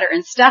peanut butter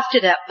and stuffed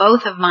it up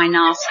both of my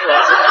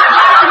nostrils.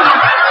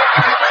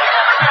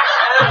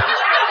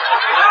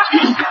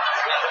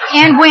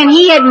 And when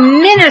he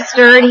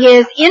administered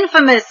his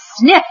infamous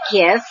sniff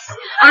kiss,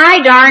 I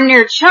darn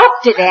near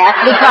choked to death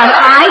because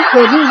I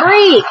couldn't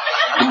breathe.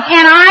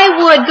 And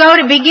I would go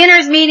to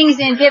beginners meetings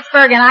in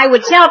Pittsburgh and I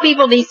would tell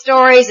people these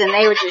stories and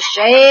they would just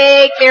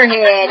shake their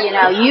head,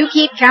 you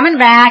keep coming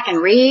back and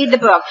read the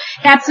book.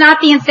 That's not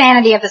the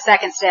insanity of the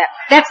second step.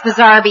 That's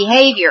bizarre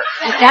behavior.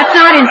 That's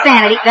not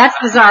insanity. That's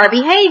bizarre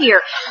behavior.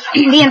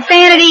 The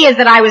insanity is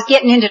that I was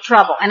getting into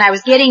trouble, and I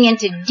was getting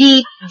into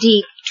deep,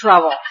 deep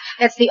trouble.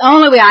 That's the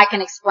only way I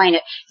can explain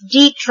it.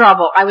 Deep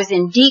trouble. I was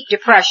in deep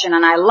depression,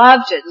 and I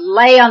loved to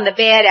lay on the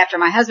bed after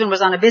my husband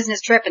was on a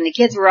business trip and the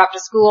kids were off to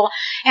school,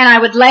 and I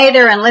would lay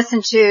there and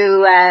listen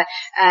to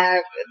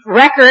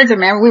records.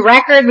 Remember,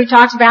 we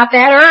talked about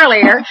that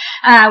earlier.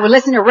 We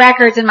listened to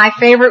records, and my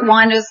favorite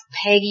one was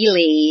Peggy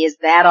Lee. Is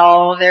that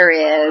all there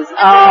is?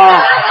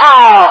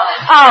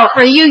 Oh,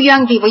 for you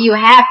young people, you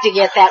have to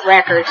get that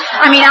record.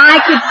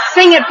 I could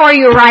sing it for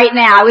you right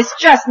now. It was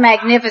just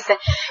magnificent.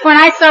 When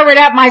I sobered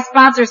up, my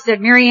sponsor said,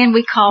 Marianne,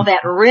 we call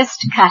that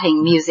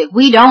wrist-cutting music.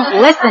 We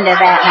don't listen to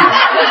that now.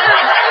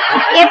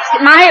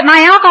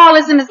 My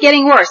alcoholism is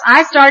getting worse.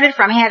 I started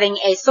from having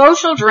a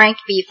social drink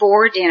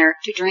before dinner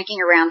to drinking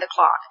around the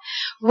clock.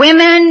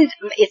 Women,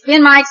 it's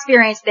been my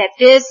experience that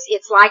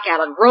it's like a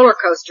roller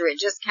coaster. It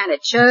just kind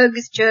of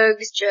chugs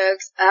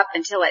up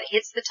until it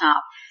hits the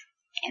top,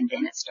 and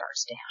then it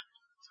starts down.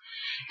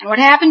 And what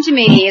happened to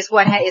me is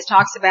what is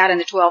talks about in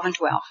the 12 and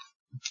 12.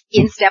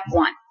 In step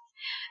 1,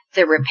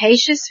 the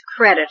rapacious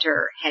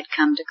creditor had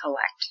come to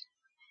collect,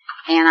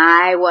 and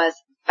I was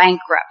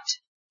bankrupt.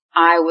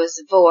 I was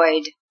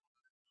void,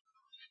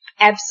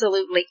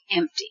 absolutely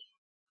empty.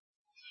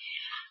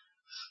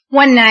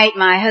 One night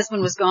my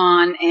husband was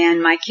gone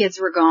and my kids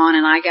were gone,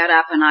 and I got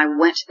up and I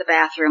went to the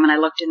bathroom and I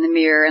looked in the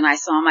mirror and I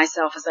saw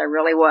myself as I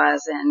really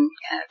was. And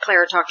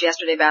Clara talked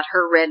yesterday about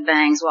her red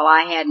bangs. Well,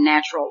 I had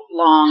natural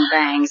long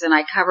bangs, and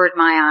I covered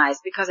my eyes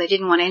because I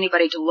didn't want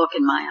anybody to look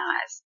in my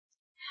eyes.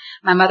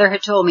 My mother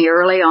had told me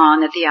early on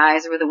that the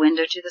eyes were the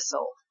window to the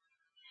soul.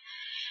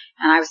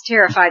 And I was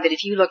terrified that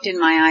if you looked in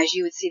my eyes,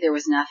 you would see there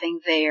was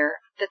nothing there,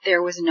 that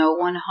there was no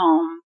one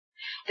home,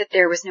 that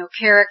there was no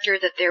character,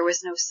 that there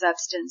was no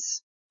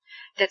substance,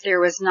 that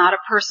there was not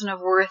a person of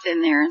worth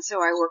in there. And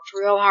so I worked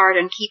real hard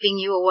on keeping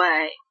you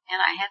away.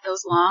 And I had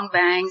those long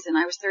bangs, and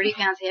I was 30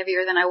 pounds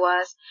heavier than I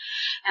was.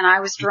 And I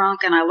was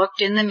drunk, and I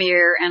looked in the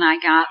mirror, and I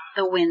got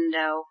the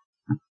window.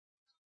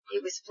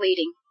 It was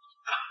fleeting.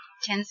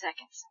 10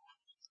 seconds.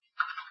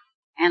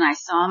 And I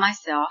saw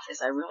myself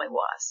as I really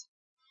was.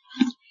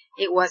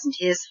 It wasn't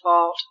his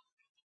fault.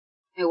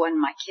 It wasn't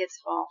my kid's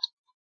fault.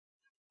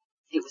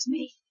 It was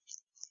me.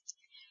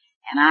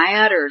 And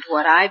I uttered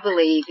what I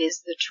believe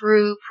is the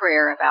true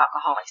prayer of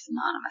Alcoholics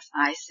Anonymous.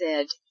 I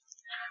said,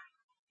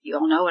 you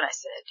all know what I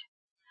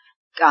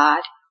said.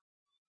 God,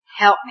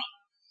 help me.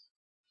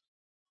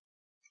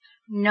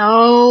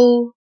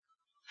 No,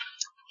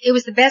 it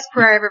was the best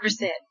prayer I've ever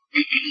said.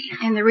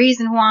 And the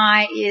reason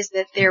why is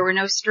that there were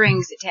no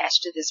strings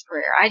attached to this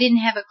prayer. I didn't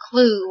have a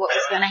clue what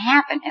was going to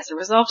happen as a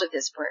result of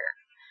this prayer.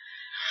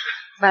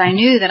 But I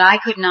knew that I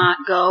could not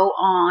go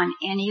on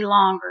any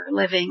longer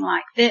living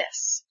like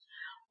this.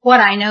 What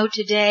I know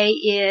today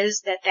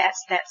is that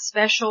that's that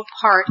special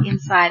part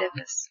inside of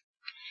us.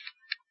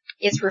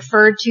 It's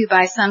referred to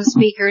by some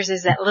speakers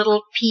as that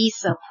little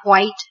piece of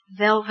white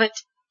velvet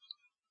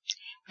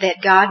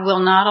that God will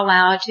not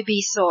allow to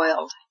be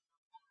soiled.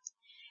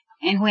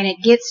 And when it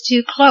gets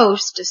too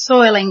close to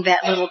soiling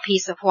that little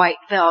piece of white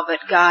velvet,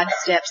 God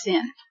steps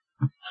in.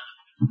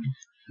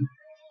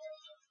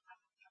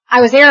 I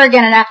was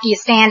arrogant enough to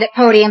stand at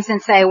podiums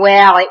and say,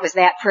 well, it was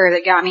that prayer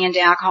that got me into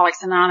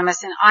Alcoholics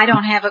Anonymous, and I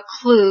don't have a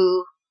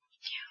clue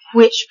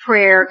which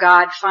prayer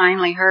God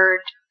finally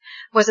heard.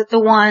 Was it the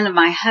one of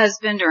my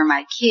husband or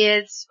my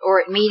kids,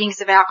 or at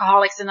meetings of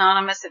Alcoholics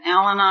Anonymous and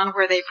Al-Anon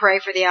where they pray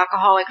for the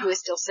alcoholic who is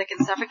still sick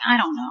and suffering? I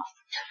don't know.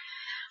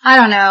 I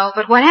don't know,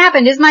 but what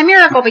happened is my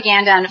miracle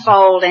began to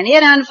unfold, and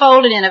it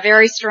unfolded in a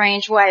very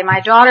strange way. My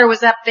daughter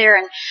was up there,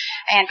 and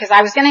because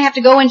I was going to have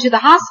to go into the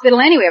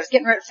hospital anyway, I was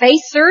getting ready to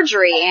face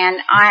surgery, and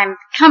I'm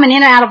coming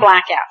in and out of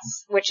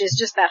blackouts, which is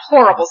just that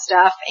horrible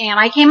stuff. And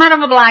I came out of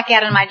a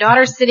blackout, and my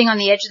daughter's sitting on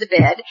the edge of the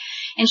bed,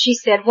 and she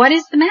said, "What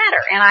is the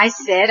matter?" And I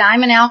said,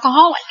 "I'm an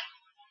alcoholic."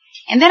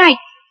 And then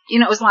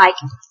it was like,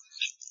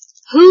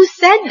 who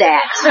said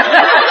that?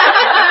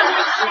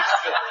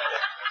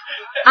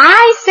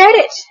 I said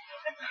it.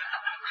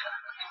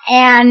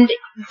 And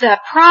the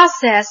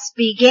process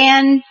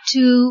began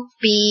to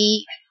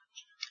be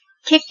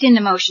kicked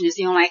into motion is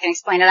the only way I can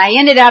explain it. I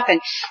ended up in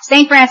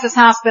St. Francis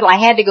Hospital. I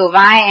had to go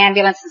via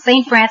ambulance. And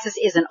St. Francis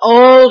is an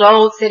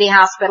old city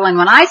hospital. And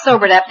when I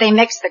sobered up, they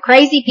mixed the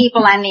crazy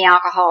people and the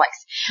alcoholics.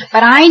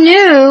 But I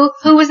knew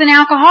who was an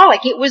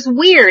alcoholic. It was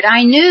weird.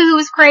 I knew who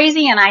was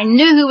crazy and I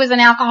knew who was an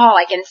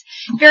alcoholic. And it's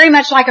very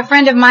much like a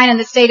friend of mine in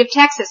the state of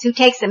Texas who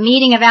takes a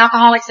meeting of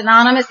Alcoholics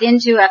Anonymous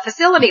into a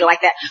facility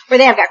like that where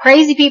they have got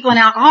crazy people and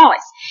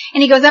alcoholics.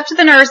 And he goes up to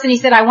the nurse and he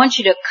said, "I want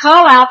you to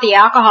cull out the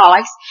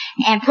alcoholics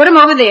and put them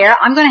over there.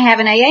 I'm going to have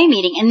an AA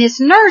meeting." And this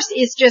nurse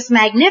is just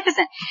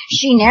magnificent.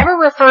 She never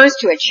refers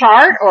to a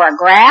chart or a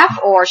graph,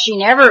 or she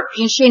never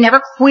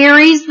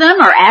queries them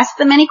or asks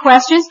them any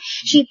questions.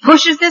 She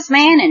pushes this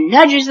man and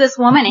nudges this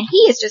woman, and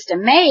he is just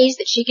amazed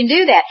that she can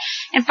do that.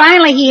 And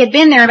finally, he had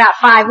been there about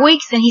 5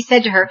 weeks, and he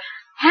said to her,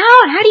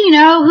 how do you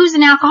know who's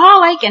an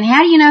alcoholic, and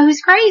how do you know who's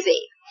crazy?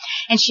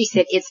 And she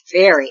said, "It's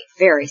very,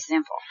 very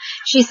simple."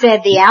 She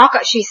said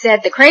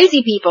the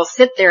crazy people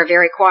sit there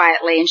very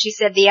quietly, and she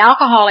said the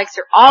alcoholics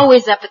are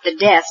always up at the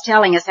desk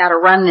telling us how to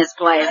run this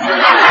place. And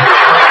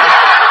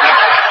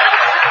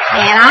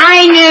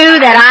I knew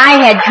that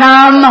I had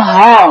come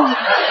home.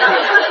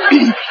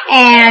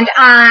 And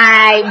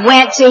I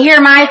went to hear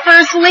my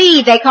first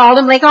lead. They call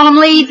them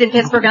leads in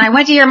Pittsburgh. And I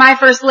went to hear my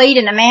first lead,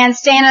 and a man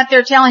standing up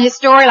there telling his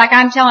story like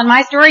I'm telling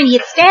my story, and he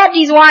had stabbed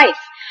his wife.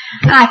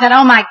 And I thought,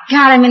 oh my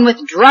God, I'm in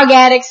with drug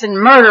addicts and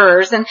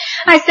murderers. And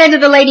I said to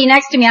the lady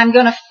next to me, I'm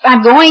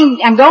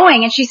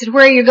going. And she said,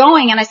 "Where are you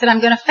going?" And I said, "I'm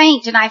going to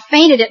faint." And I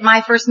fainted at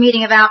my first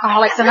meeting of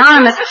Alcoholics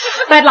Anonymous.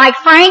 But like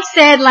Frank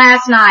said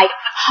last night,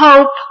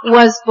 hope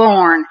was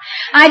born.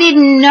 I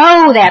didn't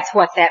know that's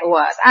what that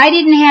was. I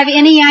didn't have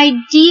any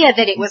idea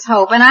that it was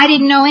hope. And I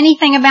didn't know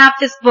anything about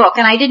this book.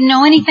 And I didn't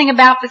know anything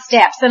about the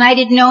steps. And I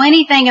didn't know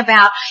anything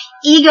about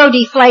ego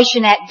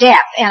deflation at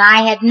depth. And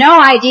I had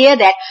no idea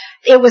that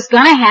it was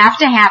going to have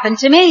to happen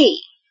to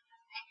me.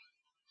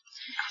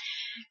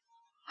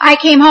 I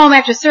came home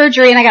after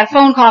surgery and I got a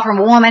phone call from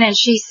a woman, and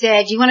she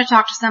said, "Do you want to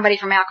talk to somebody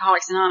from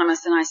Alcoholics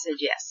Anonymous?" And I said,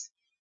 "Yes."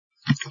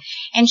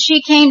 And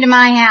she came to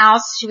my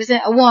house. She was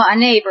a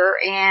neighbor,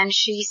 and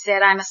she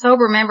said, "I'm a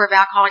sober member of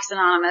Alcoholics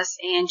Anonymous,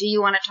 and do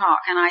you want to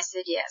talk?" And I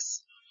said,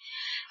 "Yes."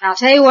 And I'll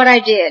tell you what I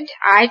did.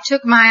 I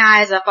took my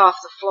eyes up off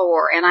the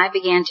floor and I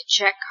began to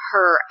check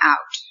her out.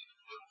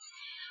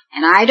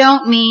 And I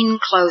don't mean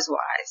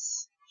clothes-wise.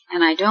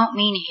 And I don't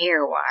mean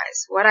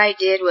hair-wise. What I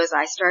did was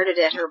I started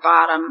at her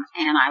bottom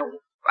and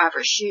of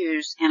her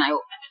shoes, and I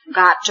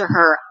got to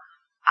her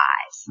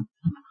eyes.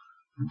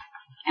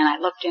 And I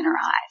looked in her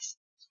eyes.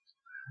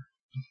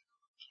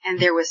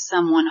 And there was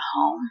someone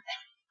home.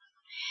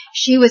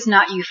 She was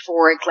not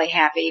euphorically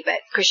happy, but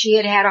because she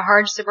had had a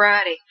hard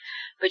sobriety,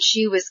 but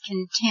she was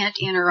content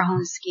in her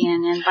own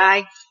skin, and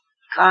by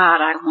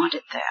God, I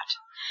wanted that.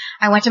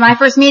 I went to my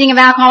first meeting of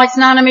Alcoholics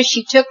Anonymous.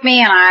 She took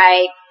me, and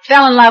I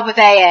fell in love with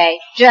AA.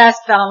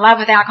 Just fell in love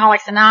with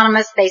Alcoholics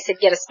Anonymous. They said,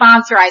 "Get a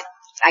sponsor."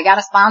 I got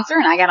a sponsor,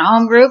 and I got a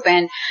home group,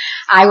 and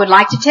I would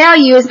like to tell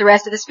you, as the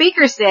rest of the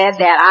speakers said,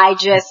 that I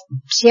just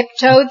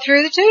tiptoed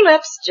through the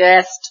tulips,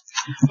 just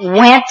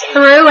went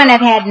through, and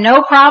have had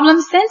no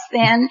problems since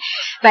then.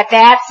 But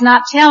that's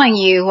not telling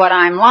you what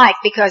I'm like,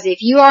 because if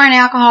you are an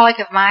alcoholic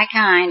of my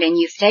kind and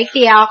you take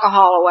the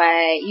alcohol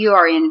away, you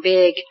are in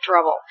big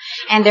trouble.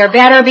 And there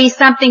better be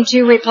something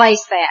to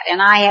replace that.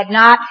 And I had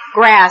not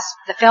grasped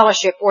the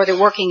fellowship or the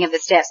working of the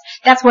steps.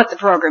 That's what the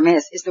program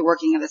is the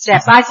working of the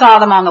steps. I saw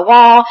them on the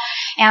wall,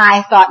 and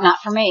I thought, not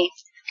for me.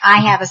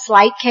 I have a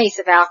slight case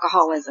of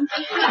alcoholism.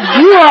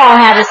 You all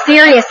have a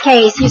serious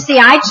case. You see,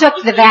 I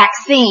took the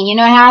vaccine. You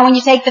know how when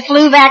you take the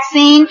flu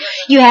vaccine,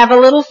 you have a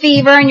little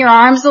fever and your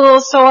arm's a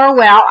little sore?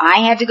 Well, I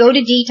had to go to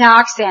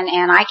detox,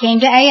 and I came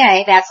to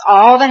AA. That's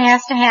all that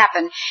has to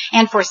happen.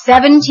 And for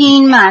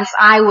 17 months,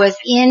 I was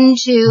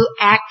into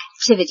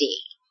activity.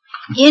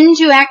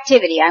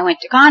 I went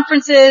to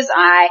conferences,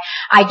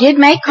 I did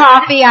make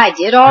coffee, I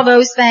did all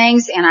those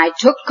things, and I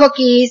took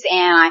cookies,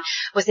 and I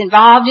was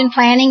involved in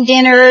planning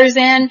dinners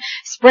and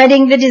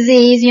spreading the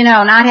disease,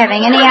 not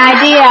having any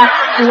idea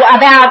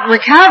about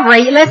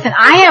recovery. Listen,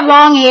 I have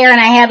long hair,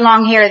 and I had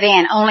long hair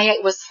then, only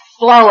it was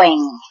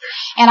flowing.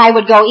 And I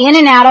would go in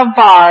and out of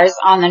bars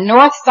on the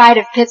north side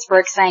of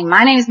Pittsburgh saying,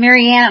 "My name is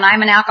Mary Ann, and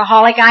I'm an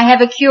alcoholic. I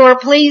have a cure.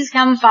 Please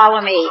come follow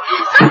me."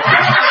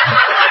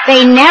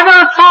 They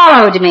never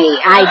followed me.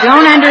 I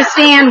don't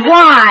understand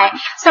why.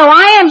 So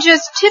I am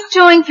just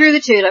tiptoeing through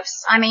the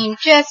tulips. I mean,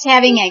 just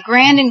having a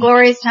grand and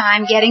glorious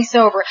time getting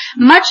sober.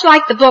 Much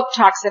like the book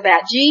talks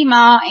about. Gee,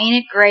 Ma, ain't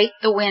it great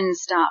the wind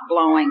stopped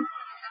blowing.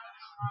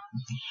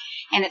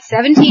 And at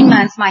 17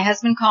 months, my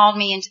husband called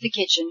me into the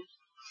kitchen.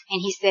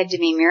 And he said to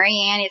me,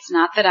 Mary Ann, it's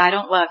not that I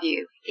don't love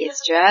you. It's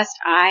just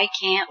I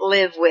can't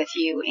live with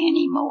you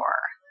anymore.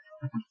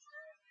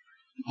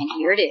 And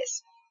here it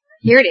is.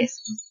 Here it is.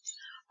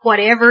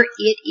 Whatever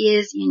it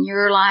is in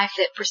your life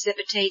that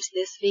precipitates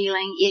this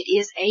feeling, it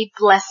is a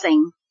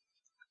blessing.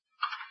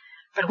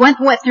 But what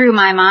went through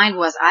my mind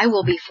was, I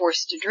will be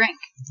forced to drink.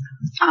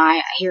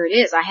 Here it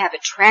is. I have a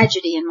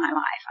tragedy in my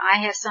life. I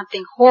have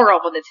something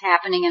horrible that's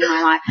happening in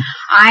my life.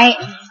 I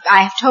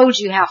have told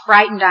you how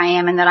frightened I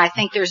am and that I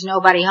think there's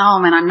nobody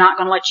home, and I'm not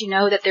going to let you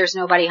know that there's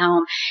nobody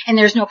home, and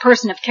there's no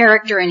person of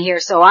character in here,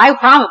 so I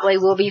probably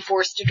will be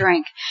forced to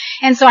drink.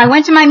 And so I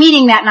went to my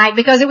meeting that night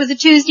because it was a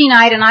Tuesday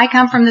night, and I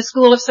come from the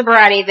School of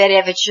Sobriety that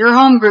if it's your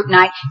home group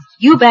night,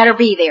 you better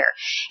be there.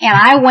 And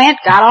I went,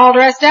 got all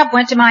dressed up,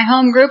 went to my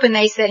home group, and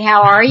they said,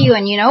 how are you?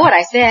 And you know what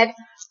I said?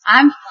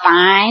 I'm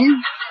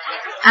fine.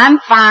 I'm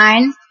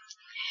fine.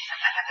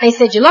 They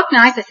said, you look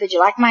nice. I said, you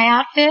like my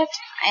outfit?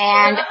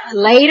 And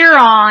later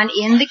on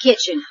in the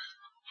kitchen,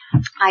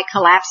 I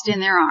collapsed in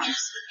their arms.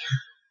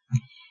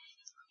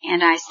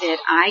 And I said,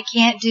 I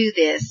can't do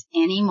this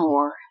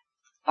anymore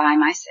by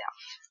myself.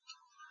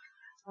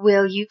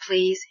 Will you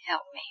please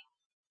help me?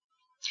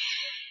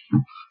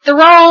 The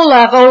role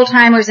of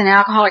old-timers in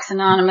Alcoholics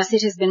Anonymous,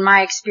 it has been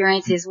my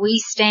experience, is we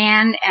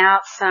stand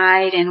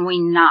outside and we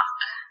knock.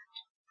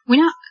 We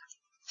knock.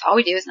 That's all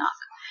we do is knock.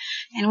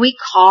 And we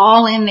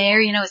call in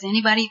there, is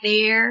anybody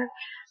there?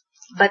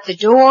 But the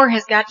door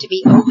has got to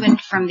be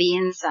opened from the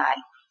inside.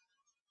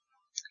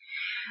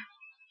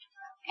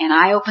 And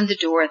I opened the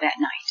door that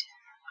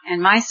night.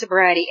 And my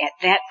sobriety at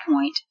that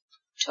point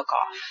took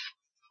off.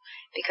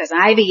 Because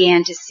I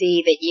began to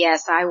see that,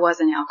 yes, I was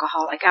an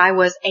alcoholic. I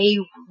was a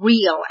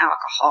real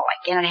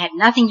alcoholic. And it had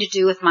nothing to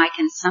do with my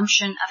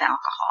consumption of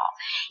alcohol.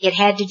 It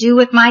had to do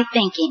with my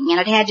thinking. And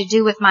it had to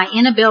do with my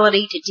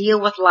inability to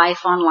deal with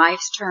life on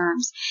life's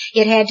terms.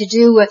 It had to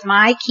do with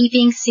my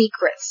keeping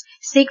secrets.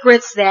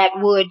 Secrets that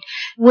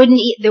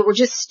that were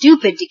just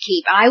stupid to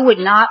keep. I would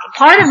not,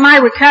 part of my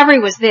recovery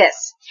was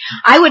this.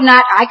 I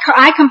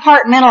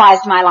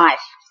compartmentalized my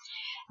life.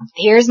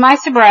 Here's my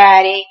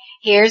sobriety.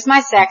 Here's my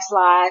sex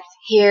life.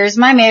 Here's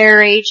my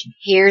marriage.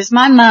 Here's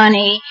my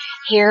money.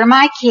 Here are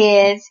my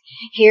kids.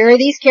 Here are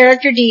these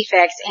character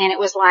defects. And it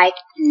was like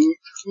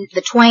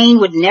the twain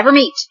would never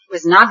meet.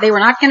 They were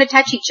not going to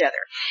touch each other.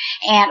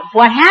 And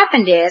what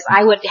happened is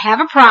I would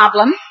have a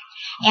problem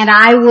and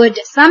I would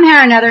somehow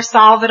or another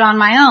solve it on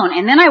my own.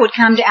 And then I would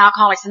come to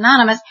Alcoholics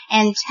Anonymous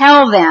and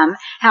tell them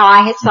how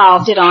I had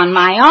solved it on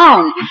my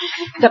own.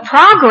 The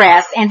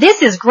progress, and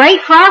this is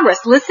great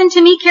progress, listen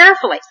to me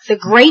carefully. The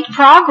great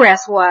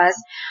progress was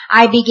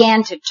I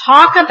began to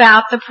talk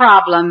about the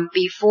problem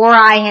before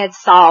I had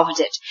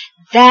solved it.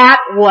 That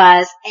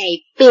was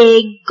a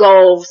big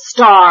gold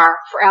star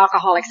for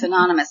Alcoholics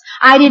Anonymous.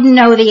 I didn't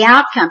know the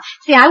outcome.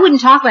 See, I wouldn't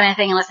talk about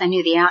anything unless I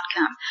knew the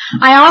outcome.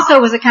 I also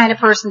was the kind of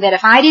person that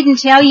if I didn't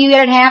tell you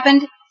that it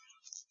happened,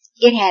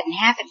 it hadn't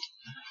happened.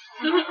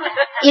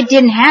 It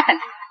didn't happen.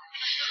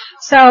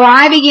 So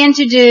I began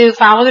to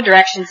follow the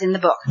directions in the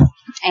book.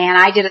 And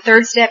I did a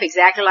third step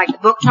exactly like the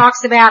book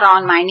talks about,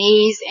 on my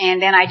knees, and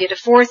then I did a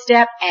fourth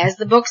step as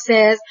the book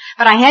says,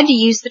 but I had to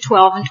use the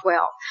 12 and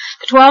 12.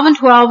 The 12 and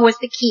 12 was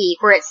the key,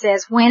 where it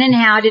says, when and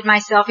how did my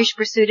selfish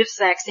pursuit of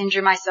sex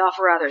injure myself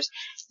or others?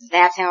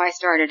 That's how I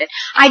started it.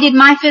 I did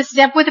my fifth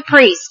step with a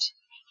priest.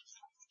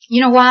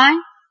 You know why?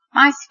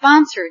 My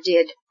sponsor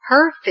did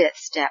her fifth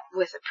step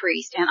with a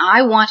priest, and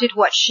I wanted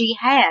what she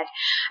had.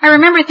 I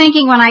remember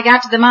thinking when I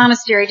got to the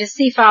monastery to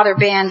see Father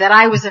Ben that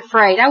I was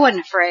afraid. I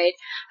wasn't afraid.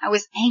 I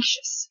was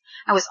anxious.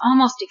 I was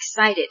almost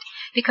excited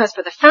because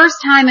for the first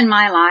time in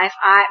my life,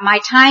 my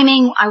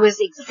timing, I was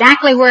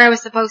exactly where I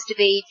was supposed to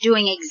be,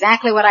 doing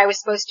exactly what I was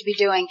supposed to be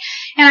doing.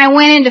 And I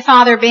went into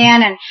Father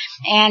Ben and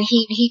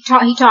he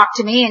talked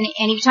to me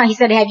and he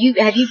said, have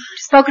you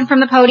spoken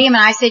from the podium?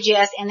 And I said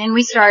yes. And then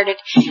we started.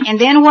 And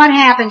then what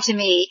happened to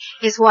me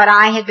is what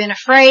I had been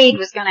afraid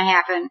was going to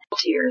happen.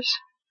 Tears.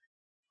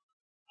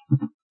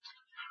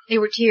 They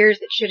were tears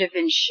that should have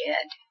been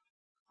shed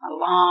a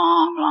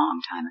long,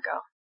 long time ago.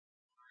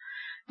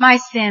 My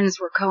sins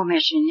were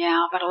commission,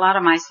 yeah, but a lot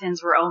of my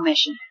sins were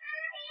omission.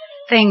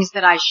 Things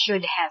that I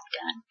should have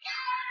done.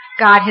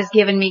 God has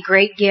given me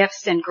great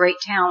gifts and great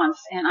talents,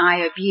 and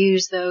I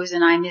abuse those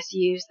and I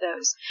misuse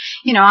those.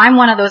 I'm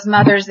one of those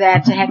mothers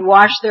that had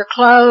washed their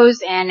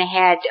clothes and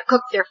had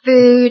cooked their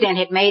food and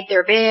had made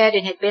their bed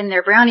and had been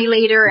their brownie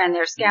leader and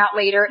their scout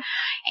leader.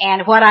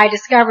 And what I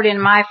discovered in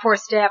my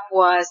fourth step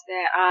was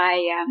that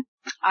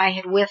I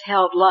had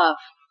withheld love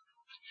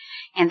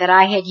and that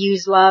I had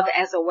used love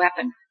as a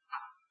weapon.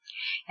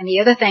 And the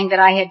other thing that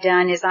I had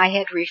done is I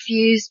had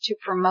refused to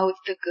promote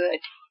the good.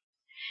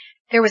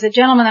 There was a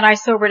gentleman that I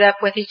sobered up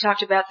with. He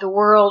talked about the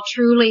world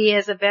truly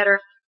is a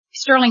better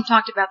Sterling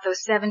talked about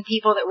those 7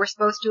 people that we're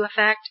supposed to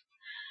affect.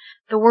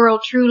 The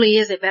world truly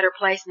is a better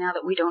place now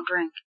that we don't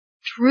drink.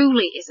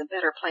 Truly is a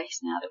better place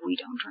now that we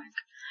don't drink.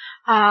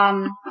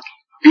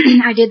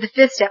 I did the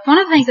 5th step. One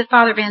of the things that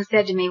Father Ben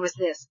said to me was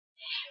this.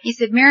 He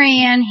said,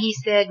 Marianne, he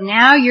said,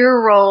 now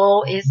your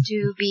role is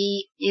to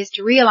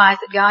realize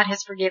that God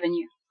has forgiven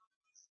you.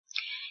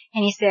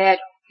 And he said,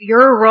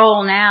 your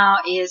role now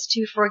is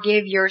to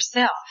forgive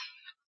yourself.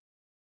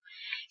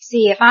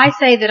 See, if I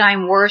say that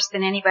I'm worse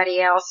than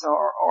anybody else,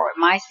 or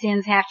my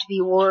sins have to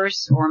be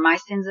worse, or my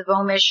sins of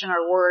omission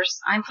are worse,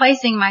 I'm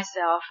placing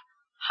myself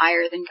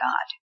higher than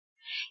God.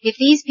 If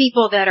these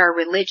people that are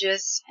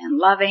religious and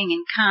loving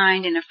and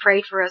kind and have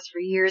prayed for us for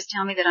years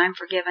tell me that I'm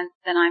forgiven,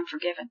 then I'm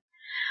forgiven.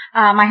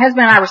 My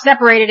husband and I were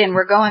separated, and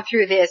we're going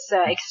through this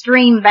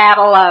extreme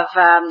battle of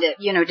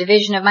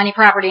division of money,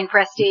 property, and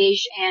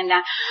prestige. And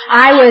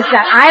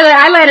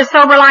I led a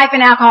sober life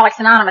in Alcoholics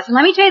Anonymous. And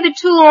let me tell you the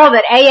tool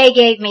that AA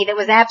gave me that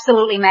was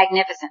absolutely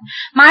magnificent.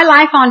 My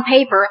life on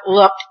paper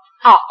looked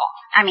awful.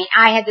 I mean,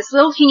 I had this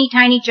little teeny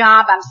tiny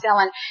job. I'm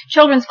selling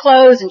children's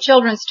clothes and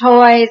children's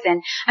toys,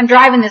 and I'm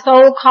driving this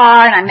old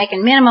car, and I'm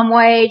making minimum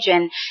wage,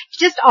 and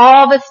just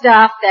all the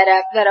stuff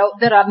that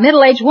a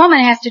middle-aged woman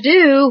has to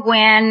do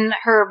when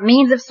her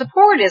means of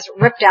support is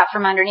ripped out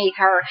from underneath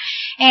her.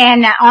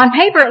 And on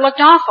paper it looked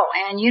awful.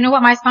 And you know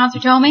what my sponsor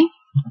told me?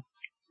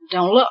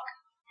 Don't look.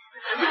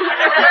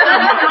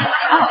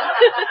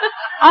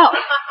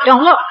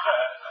 Don't look.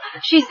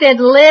 She said,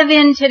 live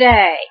in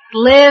today.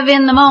 Live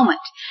in the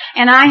moment.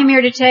 And I am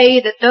here to tell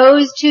you that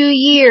those 2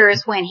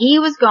 years when he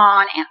was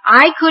gone, and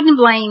I couldn't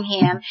blame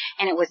him,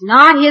 and it was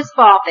not his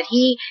fault that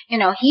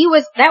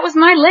that was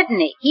my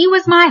litany. He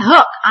was my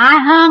hook. I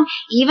hung,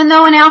 even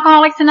though in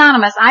Alcoholics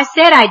Anonymous, I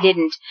said I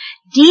didn't.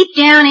 Deep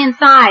down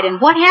inside,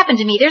 and what happened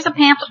to me, there's a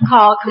pamphlet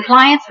called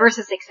Compliance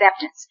versus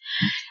Acceptance.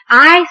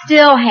 I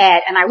still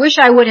had, and I wish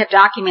I would have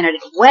documented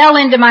it well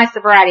into my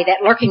sobriety,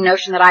 that lurking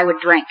notion that I would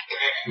drink.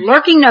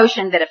 Lurking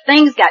notion that if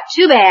things got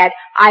too bad,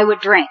 I would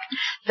drink.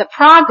 The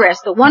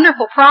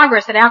wonderful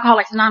progress that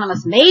Alcoholics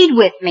Anonymous made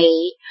with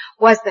me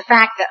was the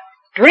fact that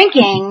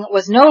drinking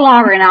was no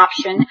longer an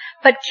option,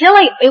 but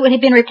it would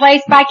have been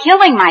replaced by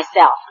killing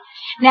myself.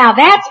 Now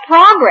that's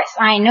progress.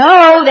 I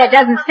know that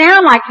doesn't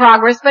sound like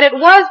progress, but it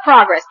was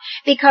progress,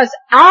 because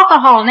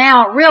alcohol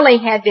now really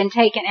had been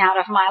taken out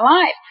of my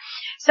life.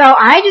 So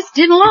I just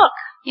didn't look.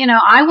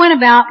 I went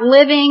about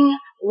living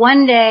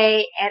one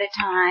day at a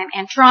time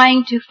and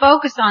trying to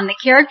focus on the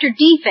character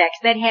defects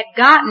that had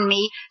gotten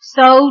me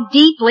so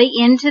deeply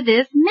into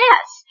this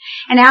mess.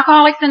 And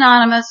Alcoholics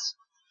Anonymous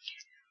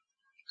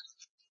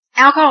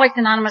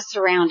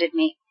surrounded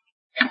me.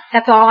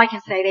 That's all I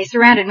can say. They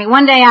surrounded me.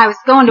 One day I was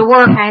going to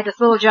work. I had this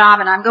little job,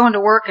 and I'm going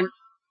to work, and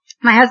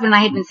my husband and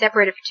I had been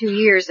separated for 2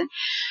 years and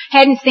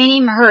hadn't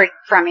seen him or heard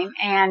from him.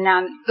 And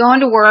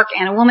going to work,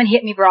 and a woman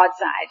hit me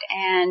broadside,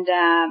 and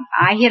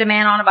I hit a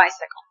man on a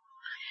bicycle.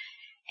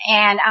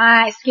 And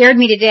it scared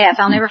me to death.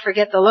 I'll never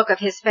forget the look of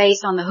his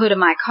face on the hood of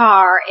my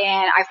car.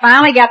 And I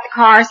finally got the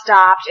car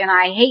stopped, and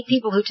I hate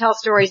people who tell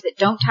stories that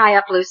don't tie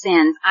up loose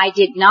ends. I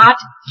did not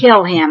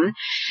kill him,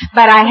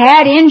 but I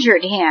had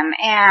injured him.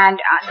 And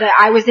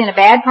I was in a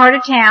bad part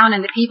of town,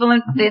 and the people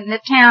in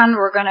the town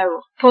were going to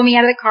pull me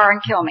out of the car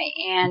and kill me.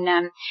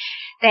 And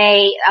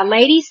a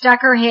lady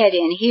stuck her head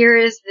in. Here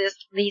is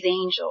these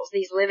angels,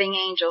 these living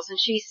angels. And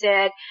she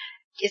said,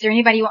 is there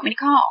anybody you want me to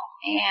call?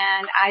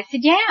 And I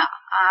said, yeah,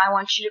 I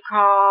want you to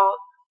call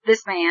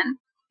this man,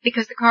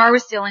 because the car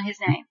was still in his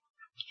name.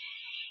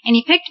 And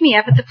he picked me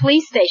up at the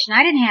police station.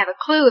 I didn't have a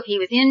clue if he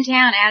was in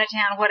town, out of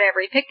town,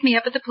 whatever. He picked me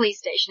up at the police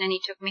station, and he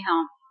took me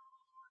home.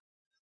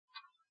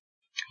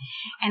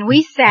 And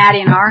we sat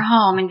in our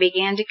home and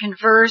began to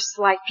converse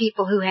like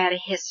people who had a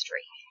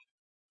history.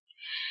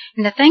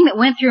 And the thing that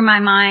went through my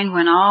mind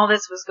when all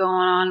this was going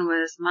on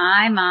was,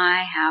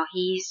 my, how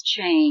he's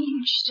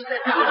changed.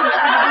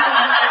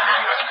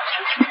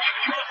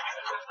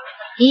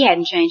 He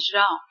hadn't changed at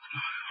all.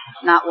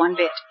 Not one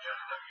bit.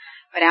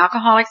 But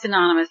Alcoholics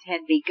Anonymous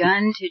had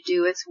begun to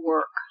do its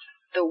work.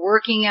 The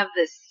working of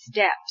the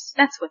steps.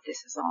 That's what this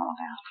is all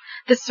about.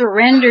 The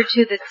surrender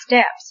to the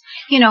steps.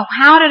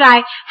 How did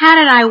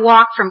I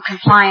walk from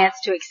compliance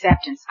to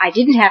acceptance? I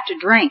didn't have to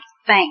drink,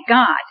 thank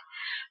God.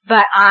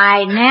 But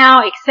I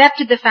now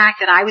accepted the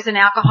fact that I was an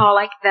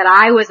alcoholic, that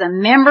I was a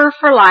member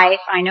for life.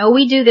 I know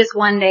we do this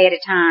one day at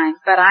a time,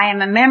 but I am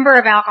a member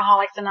of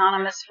Alcoholics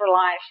Anonymous for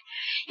life.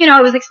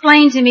 It was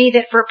explained to me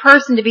that for a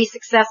person to be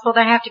successful,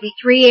 there have to be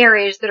 3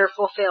 areas that are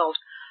fulfilled.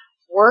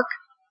 Work,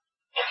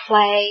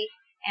 play,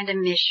 and a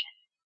mission.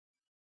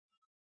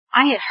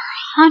 I had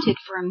hunted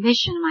for a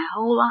mission my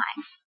whole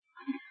life.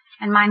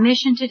 And my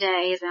mission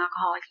today is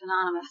Alcoholics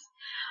Anonymous.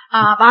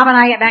 Bob and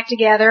I get back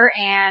together,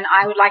 and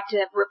I would like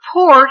to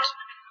report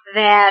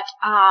that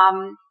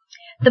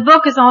the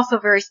book is also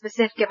very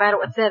specific about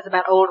what it says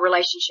about old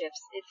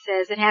relationships. It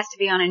says it has to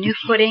be on a new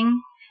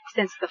footing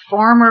since the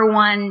former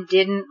one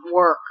didn't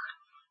work.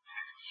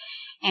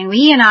 And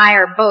he and I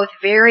are both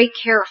very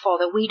careful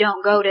that we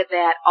don't go to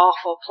that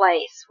awful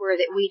place where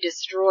that we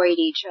destroyed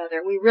each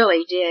other. We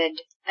really did.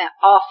 That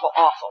awful,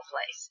 awful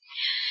place.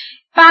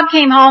 Bob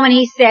came home and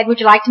he said, would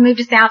you like to move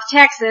to South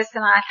Texas?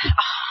 And I thought,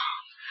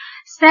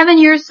 7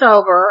 years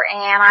sober,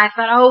 and I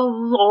thought, oh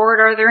Lord,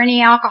 are there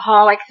any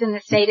alcoholics in the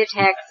state of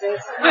Texas?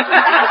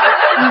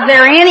 Is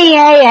there any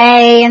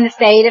AA in the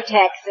state of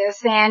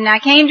Texas? And I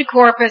came to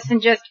Corpus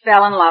and just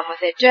fell in love with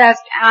it.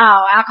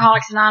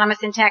 Alcoholics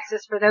Anonymous in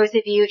Texas, for those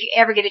of you, if you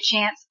ever get a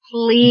chance,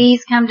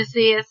 please come to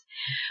see us.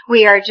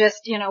 We are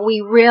just,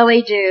 we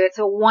really do. It's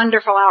a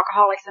wonderful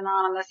Alcoholics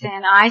Anonymous.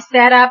 And I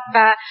set up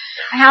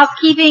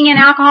housekeeping in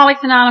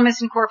Alcoholics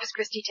Anonymous in Corpus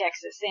Christi,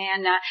 Texas,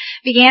 and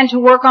began to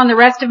work on the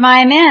rest of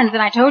my amends.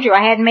 And I told you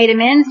I hadn't made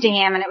amends to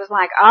him, and it was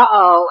like,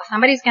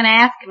 somebody's going to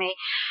ask me.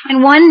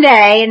 And one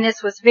day, and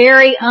this was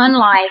very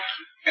unlike,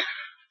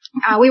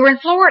 we were in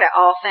Florida,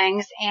 all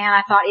things, and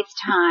I thought, it's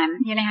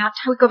time. You know how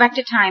we go back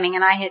to timing,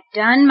 and I had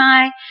done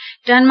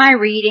my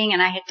reading,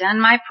 and I had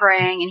done my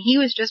praying, and he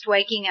was just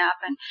waking up.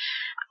 And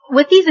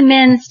with these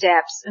amends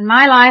steps, and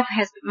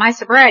my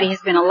sobriety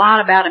has been a lot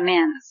about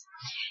amends.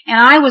 And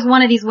I was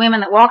one of these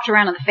women that walked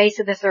around on the face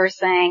of this earth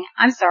saying,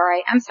 I'm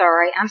sorry, I'm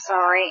sorry, I'm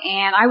sorry.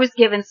 And I was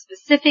given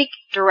specific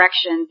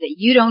directions that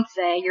you don't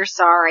say you're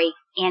sorry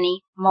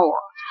anymore.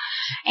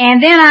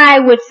 And then I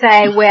would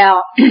say,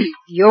 well,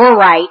 you're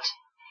right.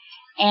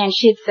 And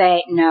she'd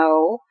say,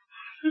 no,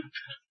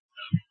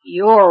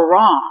 you're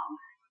wrong.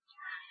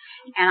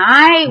 And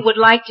I would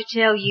like to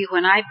tell you,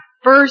 when I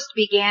first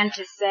began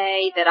to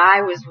say that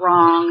I was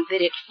wrong,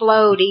 that it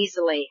flowed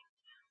easily.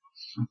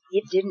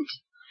 It didn't.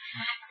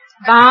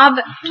 Bob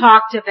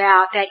talked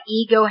about that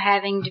ego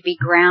having to be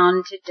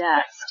ground to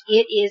dust.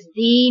 It is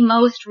the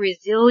most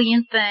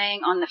resilient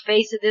thing on the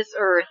face of this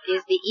earth,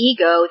 is the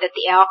ego that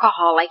the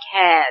alcoholic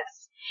has.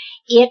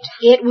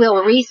 It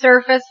will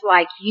resurface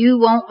like you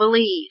won't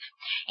believe.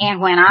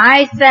 And when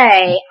I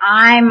say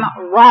I'm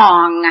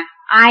wrong,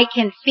 I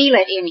can feel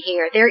it in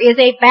here. There is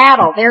a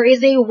battle. There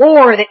is a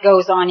war that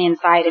goes on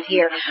inside of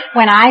here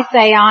when I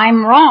say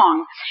I'm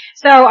wrong.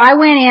 So I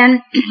went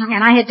in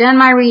and I had done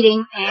my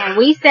reading, and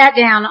we sat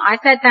down. I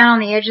sat down on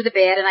the edge of the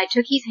bed, and I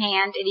took his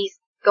hand, and he's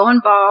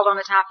going bald on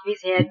the top of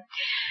his head.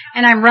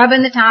 And I'm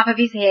rubbing the top of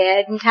his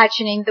head and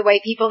touching him the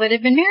way people that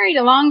have been married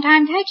a long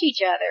time touch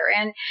each other.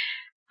 And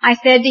I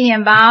said to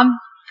him, Bob,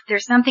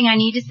 there's something I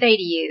need to say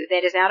to you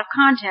that is out of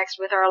context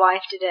with our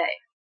life today.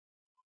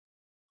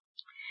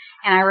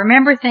 And I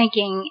remember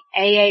thinking,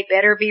 AA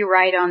better be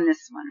right on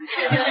this one.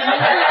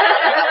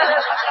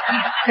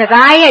 Because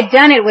I had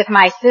done it with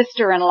my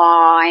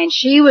sister-in-law, and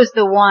she was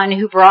the one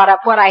who brought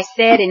up what I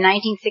said in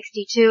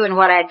 1962 and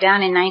what I'd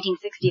done in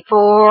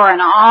 1964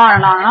 and on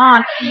and on and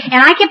on.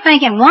 And I kept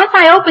thinking, once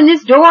I open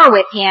this door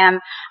with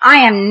him,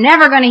 I am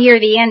never going to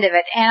hear the end of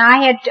it. And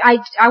I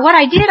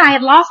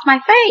had lost my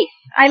faith.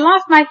 I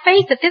lost my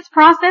faith that this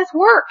process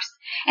works.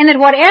 And that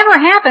whatever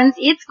happens,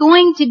 it's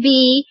going to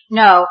be,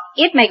 no,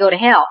 it may go to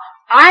hell.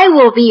 I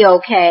will be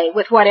okay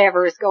with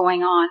whatever is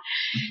going on.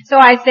 So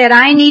I said,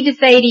 I need to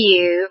say to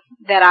you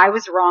that I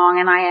was wrong,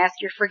 and I ask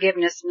your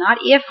forgiveness, not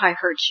if I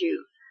hurt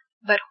you,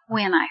 but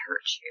when I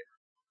hurt you.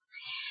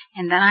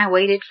 And then I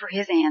waited for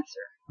his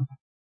answer.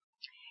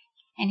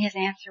 And his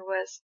answer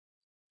was,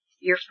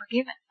 you're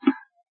forgiven.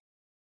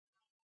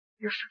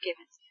 You're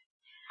forgiven.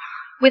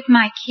 With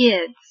my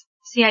kids,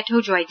 see, I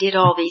told you I did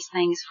all these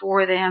things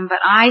for them, but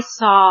I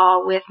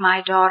saw with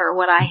my daughter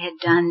what I had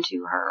done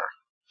to her.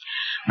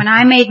 When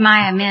I made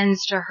my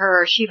amends to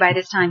her, she by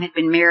this time had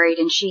been married,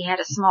 and she had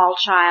a small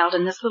child,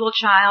 and this little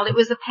child, it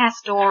was a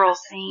pastoral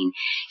scene.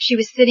 She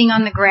was sitting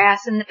on the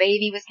grass, and the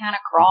baby was kind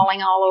of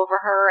crawling all over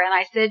her, and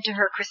I said to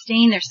her,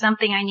 Christine, there's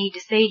something I need to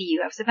say to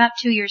you. I was about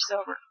 2 years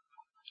sober.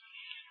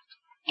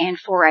 And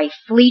for a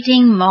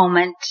fleeting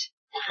moment,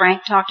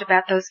 Frank talked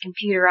about those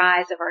computer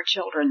eyes of our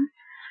children,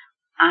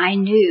 I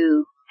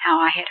knew how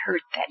I had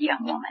hurt that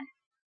young woman.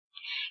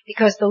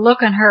 Because the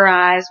look in her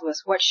eyes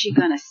was, what's she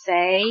going to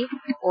say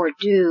or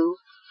do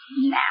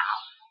now?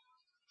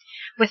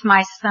 With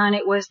my son,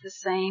 it was the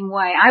same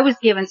way. I was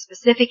given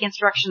specific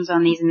instructions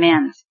on these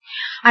amends.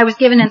 I was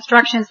given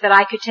instructions that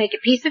I could take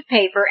a piece of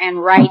paper and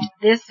write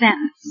this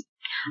sentence.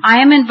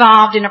 I am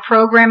involved in a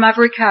program of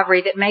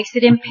recovery that makes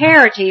it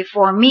imperative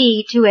for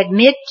me to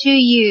admit to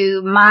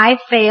you my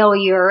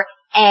failure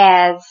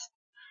as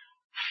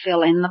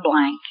fill in the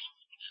blank.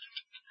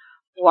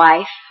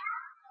 Wife,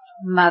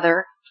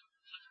 mother,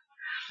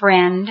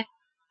 friend,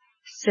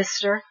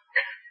 sister,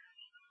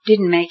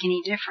 didn't make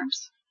any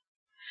difference.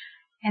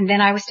 And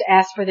then I was to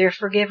ask for their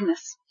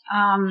forgiveness.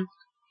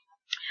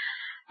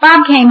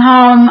 Bob came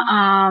home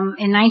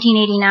in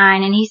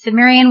 1989, and he said,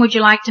 Marianne, would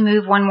you like to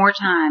move one more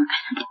time?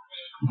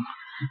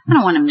 I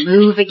don't want to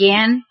move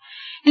again.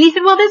 And he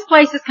said, well, this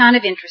place is kind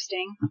of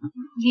interesting.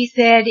 He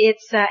said,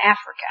 it's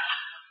Africa.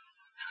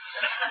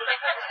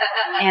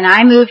 And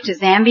I moved to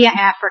Zambia,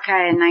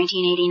 Africa in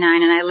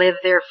 1989, and I lived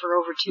there for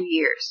over 2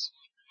 years.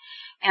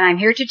 And I'm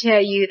here to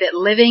tell you that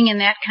living in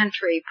that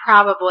country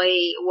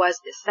probably was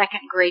the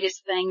second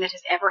greatest thing that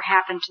has ever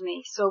happened to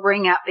me,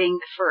 sobering up being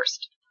the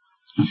first.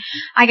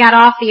 I got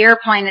off the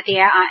airplane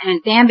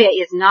and Zambia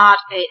it's not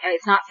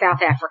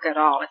South Africa at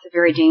all. It's a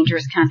very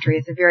dangerous country.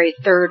 It's a very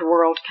third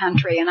world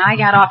country. And I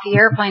got off the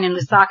airplane in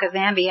Lusaka,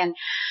 Zambia, and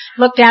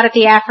looked out at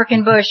the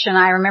African bush, and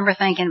I remember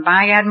thinking,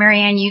 by God,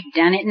 Marianne, you've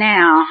done it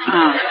now.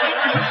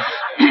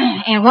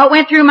 And what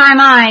went through my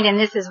mind, and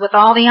this is with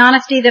all the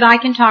honesty that I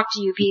can talk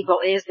to you people,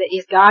 is that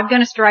is God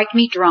going to strike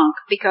me drunk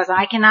because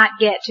I cannot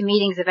get to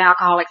meetings of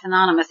Alcoholics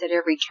Anonymous at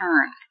every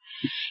turn?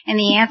 And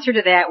the answer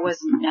to that was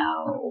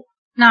no.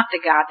 Not the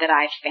God that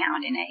I've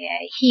found in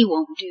AA. He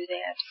won't do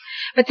that.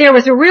 But there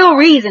was a real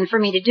reason for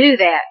me to do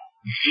that.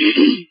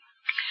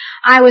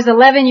 I was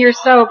 11 years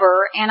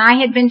sober, and I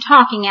had been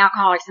talking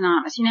Alcoholics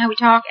Anonymous. You know how we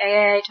talk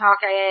AA, talk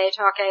AA,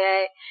 talk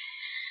AA.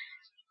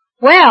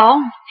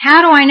 Well,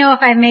 how do I know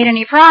if I've made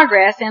any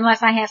progress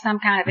unless I have some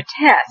kind of a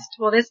test?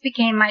 Well, this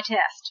became my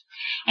test.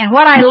 And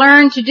what I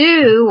learned to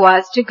do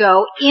was to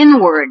go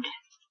inward.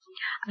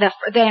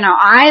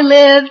 I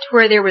lived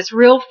where there was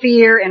real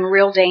fear and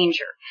real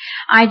danger.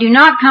 I do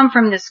not come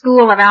from the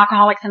school of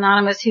Alcoholics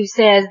Anonymous who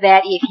says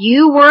that if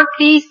you work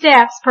these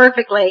steps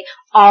perfectly,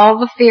 all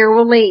the fear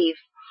will leave.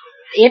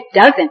 It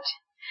doesn't.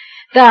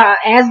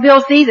 As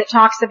Bill sees it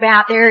talks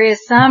about, there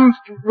is some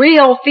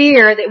real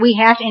fear that we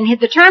have to, and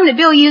the term that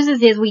Bill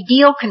uses is we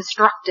deal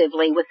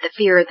constructively with the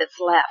fear that's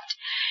left.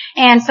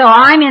 And so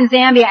I'm in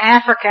Zambia,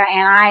 Africa,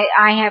 and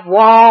I have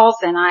walls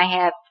and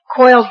I have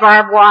coiled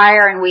barbed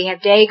wire, and we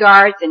have day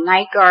guards and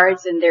night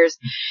guards, and there's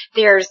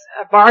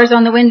bars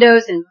on the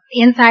windows and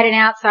inside and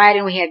outside,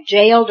 and we have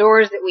jail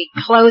doors that we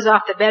close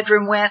off the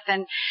bedroom with,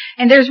 and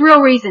there's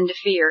real reason to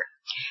fear.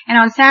 And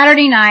on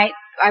Saturday night,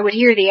 I would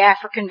hear the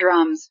African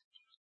drums,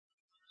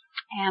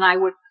 and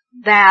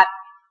that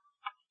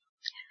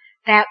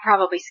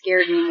probably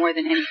scared me more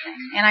than anything.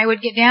 And I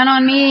would get down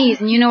on my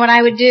knees, and you know what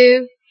I would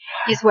do?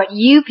 Is what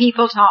you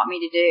people taught me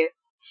to do.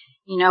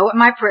 You know what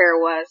my prayer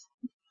was?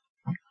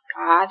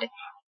 God,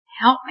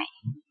 help me.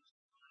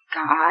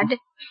 God,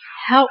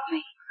 help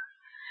me.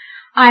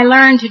 I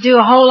learned to do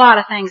a whole lot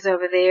of things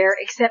over there,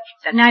 except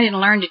I didn't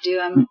learn to do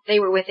them. They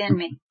were within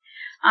me.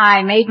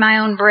 I made my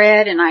own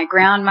bread, and I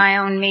ground my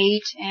own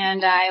meat,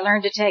 and I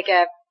learned to take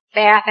a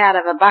bath out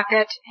of a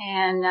bucket,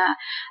 and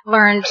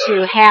learned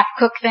to half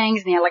cook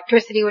things, and the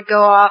electricity would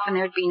go off and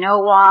there would be no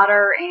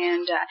water,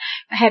 and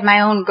I had my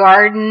own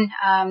garden.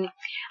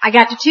 I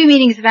got to 2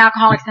 meetings of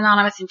Alcoholics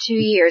Anonymous in 2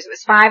 years. It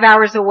was 5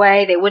 hours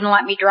away. They wouldn't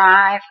let me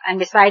drive, and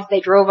besides they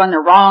drove on the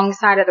wrong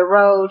side of the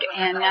road,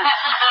 and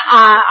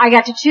I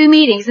got to 2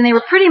 meetings, and they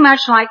were pretty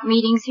much like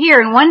meetings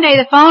here. And one day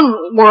the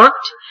phone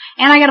worked,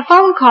 and I got a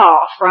phone call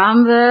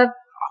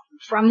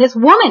from this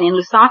woman in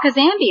Lusaka,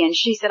 Zambia, and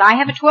she said, I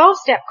have a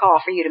 12-step call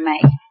for you to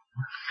make.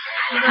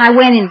 I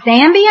went in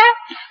Zambia,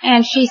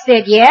 and she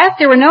said, yes,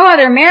 there were no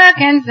other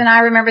Americans, and I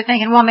remember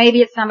thinking, well,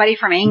 maybe it's somebody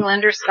from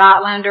England or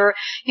Scotland or,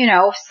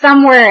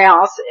 somewhere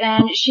else.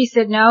 And she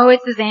said, no,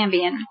 it's a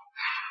Zambian,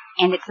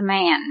 and it's a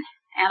man.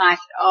 And I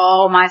said,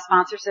 oh, my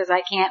sponsor says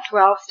I can't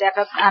 12-step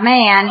a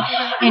man.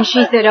 And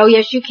she said, oh,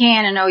 yes, you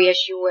can, and oh, yes,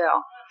 you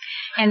will.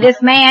 And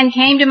this man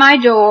came to my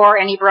door,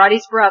 and he brought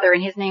his brother,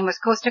 and his name was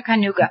Costa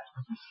Kanuga.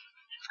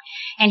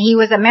 And he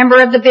was a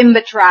member of the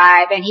Bimba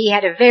tribe, and he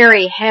had a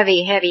very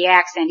heavy, heavy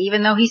accent.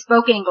 Even though he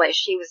spoke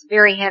English, he was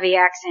very heavy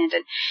accent.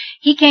 And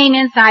he came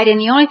inside, and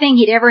the only thing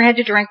he'd ever had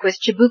to drink was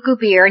Chibuku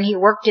beer, and he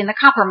worked in the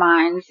copper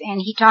mines.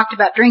 And he talked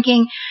about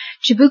drinking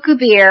Chibuku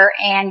beer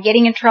and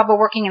getting in trouble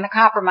working in the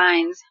copper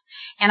mines.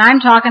 And I'm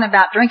talking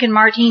about drinking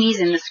martinis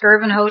in the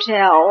Skirvin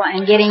Hotel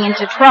and getting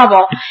into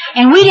trouble.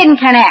 And we didn't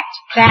connect.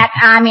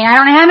 I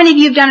don't know how many of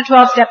you have done a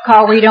 12-step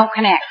call where you don't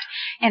connect.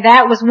 And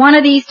that was one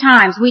of these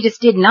times we just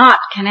did not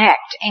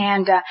connect.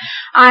 And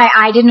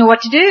I didn't know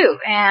what to do.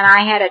 And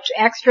I had an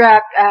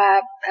extra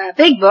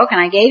big book, and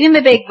I gave him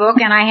the big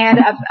book, and I had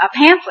a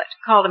pamphlet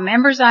called A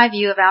Member's Eye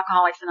View of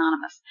Alcoholics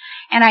Anonymous.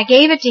 And I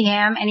gave it to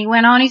him, and he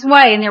went on his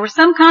way. And there was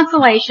some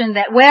consolation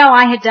that, well,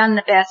 I had done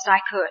the best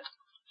I could.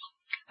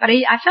 But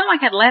I felt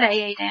like I'd let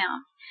AA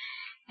down.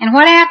 And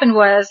what happened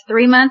was,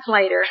 3 months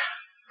later,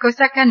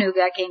 Costa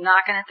Kanuga came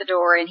knocking at the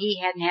door, and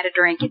he hadn't had a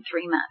drink in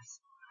 3 months.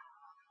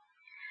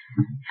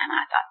 And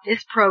I thought,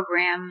 this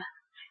program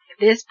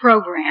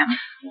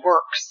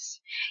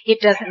works.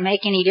 It doesn't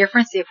make any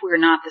difference if we're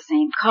not the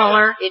same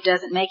color. It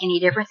doesn't make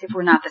any difference if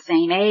we're not the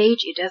same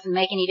age. It doesn't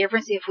make any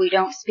difference if we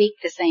don't speak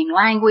the same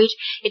language.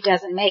 It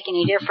doesn't make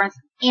any difference,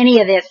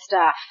 any of this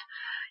stuff.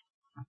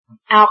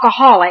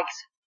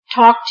 Alcoholics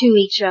talk to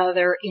each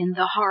other in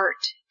the heart.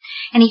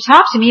 And he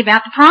talked to me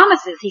about the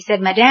promises. He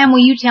said, Madame,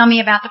 will you tell me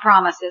about the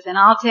promises? And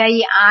I'll tell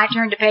you, I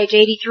turned to page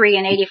 83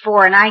 and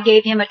 84, and I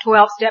gave him a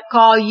 12-step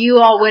call you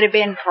all would have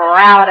been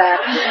proud of.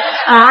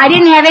 I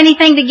didn't have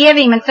anything to give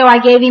him, and so I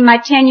gave him my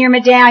 10-year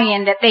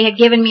medallion that they had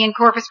given me in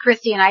Corpus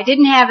Christi, and I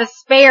didn't have a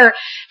spare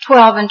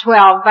 12 and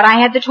 12, but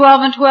I had the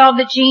 12 and 12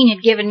 that Gene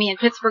had given me in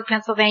Pittsburgh,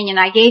 Pennsylvania, and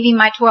I gave him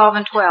my 12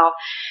 and 12.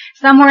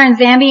 Somewhere in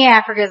Zambia,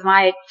 Africa is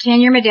my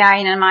 10-year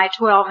medallion and my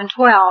 12 and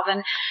 12.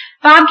 And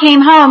Bob came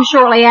home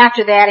shortly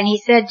after that, and he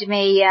said to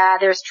me,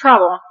 there's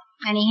trouble.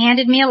 And he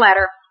handed me a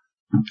letter.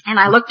 And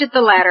I looked at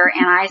the letter,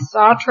 and I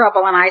saw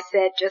trouble, and I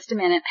said, just a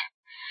minute.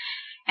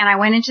 And I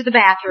went into the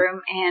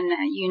bathroom, and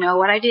you know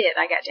what I did.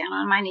 I got down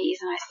on my knees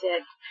and I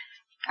said,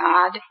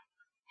 God,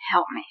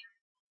 help me.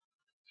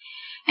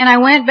 And I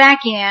went back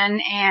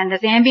in, and the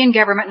Zambian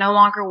government no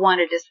longer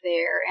wanted us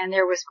there, and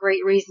there was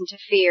great reason to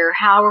fear.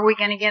 How are we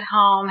going to get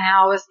home?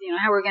 How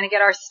are we going to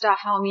get our stuff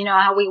home? You know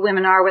how we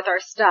women are with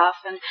our stuff,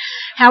 and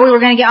I was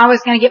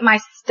going to get my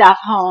stuff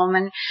home,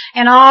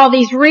 and all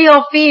these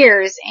real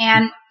fears.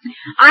 And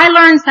I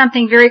learned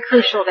something very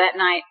crucial that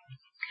night.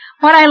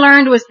 What I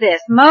learned was this: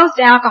 most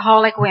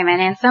alcoholic women,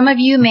 and some of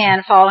you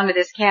men fall into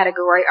this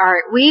category,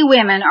 we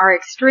women are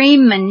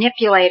extreme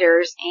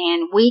manipulators,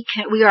 and we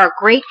are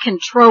great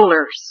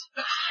controllers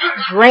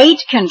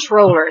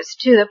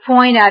to the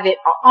point of it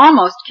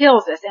almost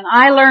kills us. And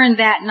I learned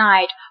that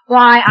night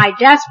why I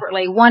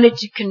desperately wanted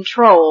to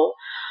control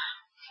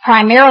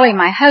primarily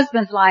my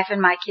husband's life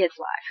and my kids'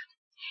 life.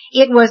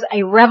 It was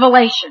a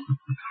revelation.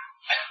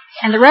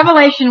 And the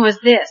revelation was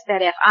this: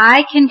 that if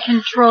I can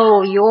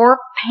control your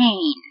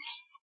pain,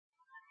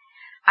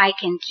 I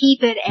can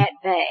keep it at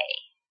bay.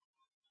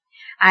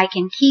 I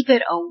can keep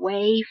it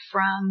away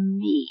from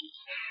me.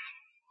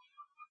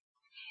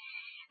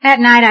 That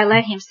night I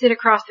let him sit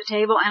across the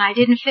table, and I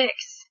didn't fix.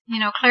 You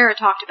know, Clara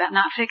talked about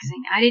not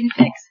fixing. I didn't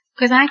fix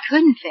because I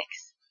couldn't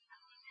fix.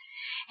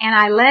 And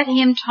I let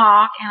him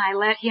talk, and I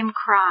let him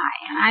cry,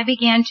 and I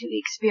began to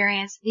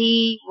experience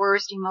the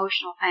worst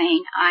emotional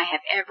pain I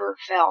have ever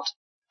felt.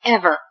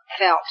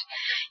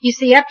 You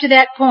see, up to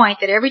that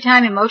point, that every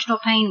time emotional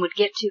pain would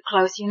get too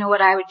close, you know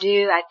what I would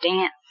do? I'd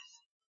dance.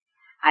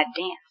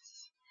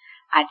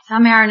 I'd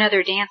somehow or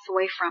another dance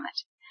away from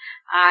it.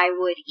 I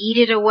would eat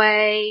it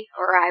away,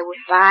 or I would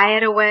buy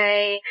it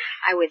away.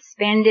 I would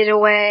spend it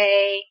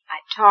away.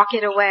 I'd talk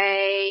it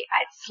away.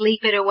 I'd sleep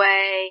it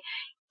away.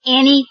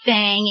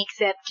 Anything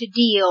except to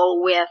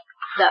deal with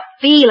the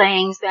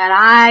feelings that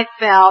I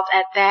felt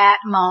at that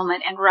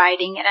moment and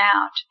writing it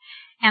out.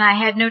 And I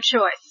had no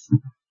choice.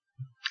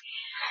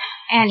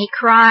 And he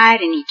cried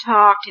and he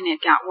talked, and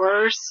it got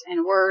worse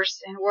and worse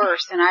and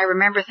worse. And I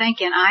remember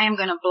thinking, I am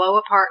going to blow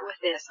apart with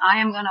this. I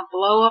am going to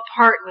blow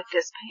apart with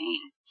this pain.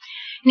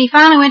 And he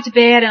finally went to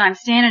bed, and I'm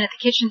standing at the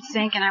kitchen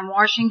sink and I'm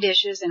washing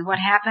dishes, and what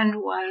happened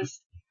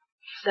was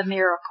the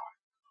miracle.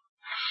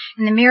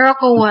 And the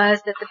miracle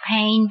was that the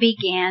pain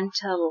began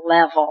to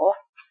level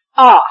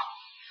off.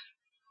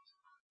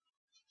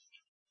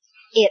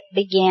 It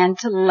began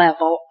to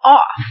level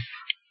off.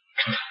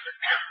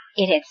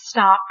 It had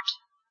stopped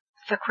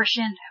the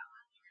crescendo.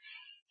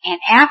 And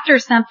after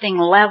something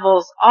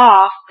levels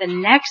off, the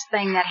next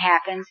thing that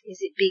happens is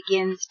it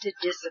begins to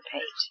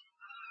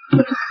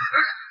dissipate.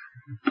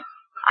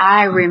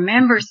 I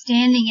remember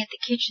standing at the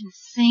kitchen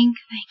sink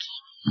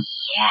thinking,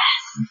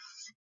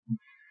 yes,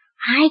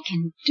 I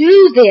can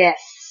do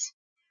this.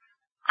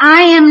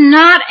 I am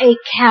not a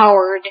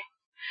coward.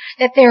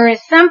 That there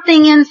is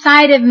something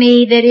inside of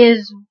me that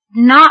is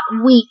not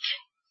weak.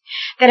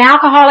 That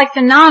Alcoholics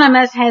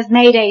Anonymous has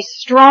made a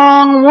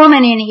strong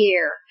woman in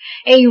here.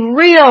 A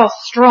real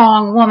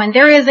strong woman.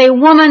 There is a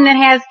woman that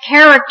has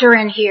character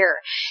in here.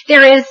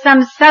 There is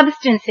some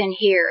substance in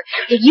here.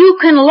 If you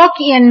can look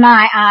in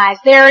my eyes,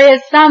 there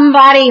is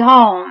somebody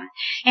home.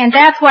 And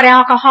that's what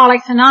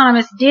Alcoholics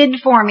Anonymous did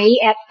for me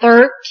at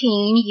 13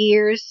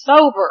 years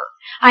sober.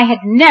 I had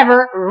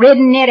never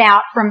ridden it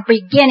out from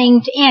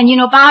beginning to end. You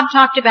know, Bob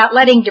talked about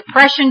letting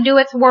depression do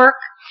its work.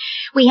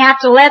 We have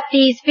to let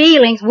these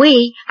feelings,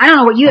 I don't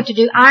know what you have to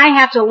do, I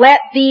have to let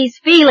these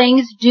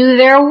feelings do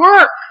their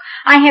work.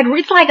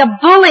 It's like a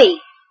bully.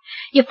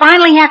 You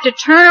finally have to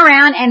turn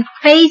around and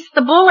face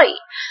the bully.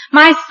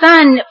 My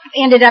son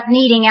ended up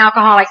needing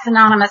Alcoholics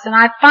Anonymous, and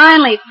I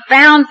finally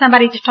found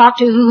somebody to talk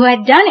to who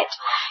had done it.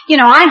 You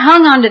know, I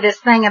hung on to this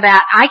thing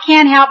about, I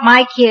can't help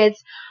my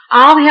kids.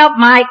 I'll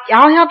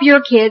help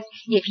your kids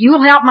if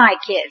you'll help my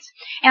kids.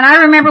 And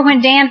I remember when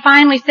Dan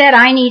finally said,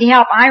 I need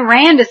help, I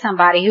ran to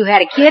somebody who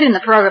had a kid in the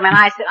program, and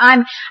I said,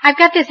 I've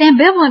got this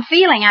ambivalent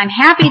feeling. I'm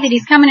happy that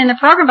he's coming in the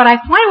program, but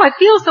why do I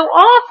feel so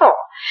awful?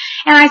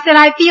 And I said,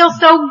 I feel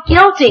so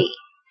guilty.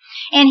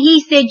 And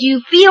he said,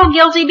 you feel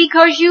guilty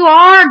because you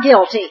are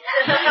guilty.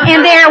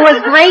 And there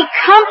was great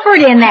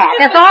comfort in that.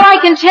 That's all I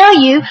can tell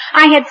you.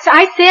 I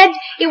said,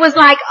 it was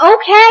like,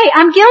 okay,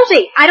 I'm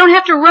guilty. I don't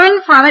have to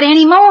run from it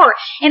anymore.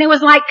 And it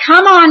was like,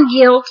 come on,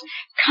 guilt.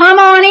 Come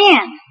on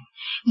in.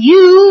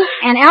 You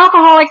and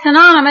Alcoholics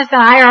Anonymous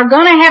and I are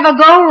going to have a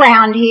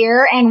go-round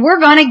here, and we're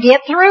going to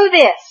get through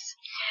this.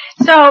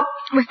 So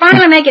we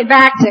finally make it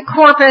back to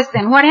Corpus,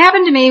 and what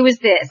happened to me was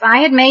this. I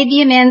had made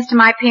the amends to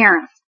my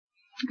parents.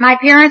 My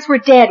parents were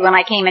dead when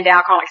I came into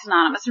Alcoholics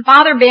Anonymous. And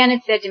Father Ben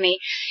had said to me,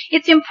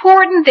 it's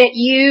important that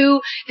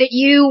you,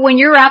 when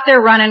you're out there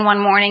running one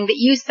morning, that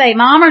you say,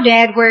 Mom or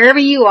Dad, wherever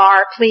you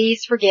are,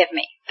 please forgive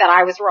me that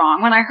I was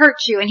wrong when I hurt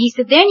you. And he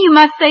said, then you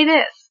must say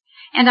this,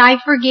 and I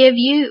forgive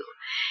you.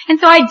 And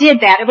so I did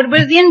that, but it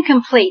was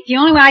incomplete. The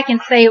only way I can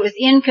say it was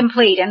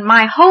incomplete. And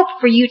my hope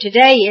for you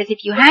today is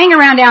if you hang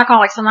around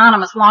Alcoholics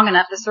Anonymous long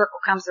enough, the circle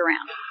comes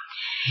around.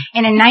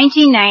 And in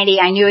 1990,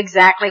 I knew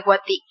exactly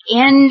what the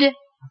end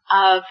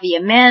of the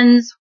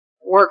amends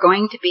were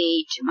going to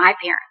be to my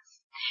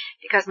parents.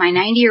 because my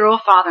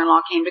 90-year-old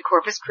father-in-law came to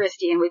Corpus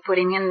Christi and we put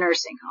him in a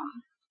nursing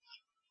home.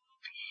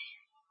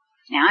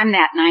 Now, I'm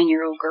that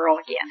 9-year-old girl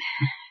again.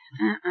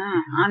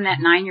 I'm that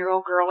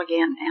 9-year-old girl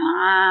again, and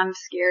I'm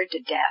scared to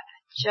death.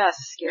 Just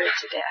scared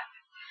to death.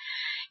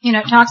 You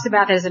know, it talks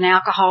about that as an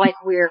alcoholic,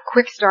 we're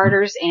quick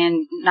starters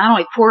and not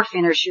only poor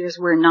finishers,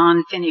 we're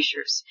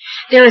non-finishers.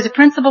 There is a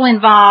principle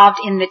involved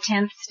in the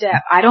 10th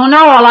step. I don't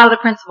know a lot of the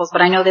principles,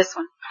 but I know this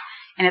one,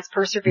 and it's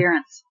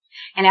perseverance.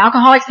 And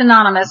Alcoholics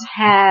Anonymous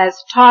has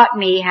taught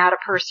me how to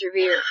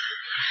persevere.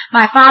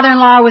 My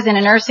father-in-law was in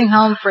a nursing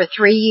home for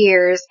 3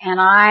 years, and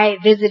I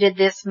visited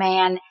this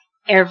man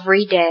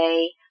every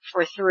day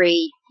for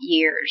 3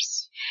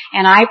 years.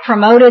 And I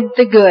promoted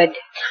the good.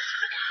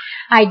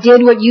 I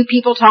did what you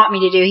people taught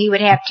me to do. He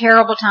would have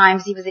terrible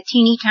times. He was a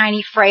teeny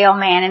tiny frail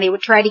man, and they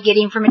would try to get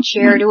him from a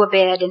chair to a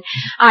bed, and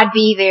I'd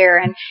be there,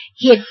 and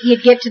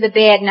he'd get to the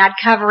bed and I'd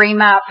cover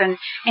him up, and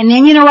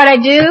then you know what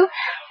I'd do?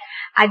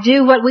 I'd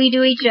do what we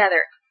do each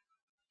other.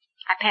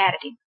 I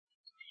patted him.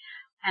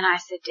 And I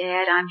said,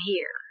 Dad, I'm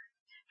here.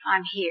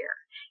 I'm here.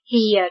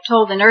 He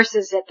told the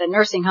nurses at the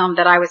nursing home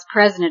that I was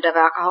president of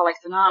Alcoholics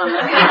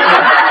Anonymous.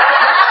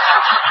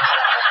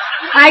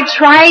 I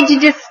tried to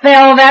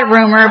dispel that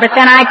rumor, but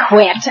then I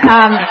quit.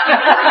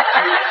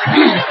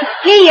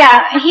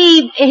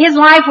 His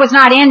life was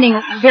not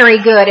ending very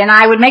good, and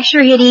I would make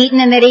sure he'd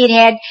eaten and that he'd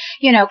had,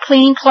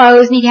 clean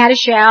clothes and he'd had a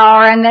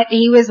shower and that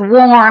he was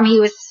warm. He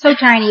was so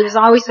tiny. He was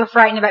always so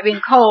frightened about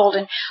being cold.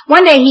 And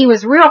one day he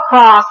was real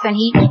cross and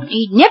he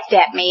nipped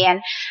at me,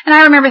 and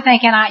I remember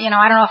thinking, I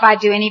don't know if I'd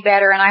do any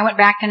better. And I went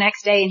back the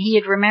next day and he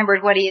had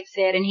remembered what he had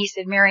said, and he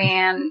said,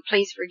 Marianne,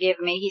 please forgive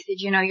me. He said,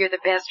 you're the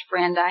best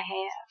friend I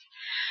have.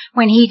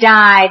 When he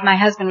died, my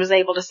husband was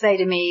able to say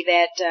to me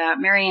that,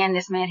 Marianne,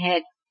 this man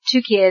had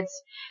 2 kids,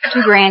 2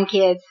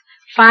 grandkids,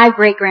 5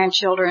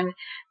 great-grandchildren,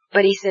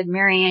 but he said,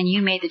 Marianne,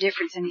 you made the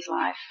difference in his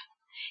life.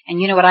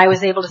 And you know what I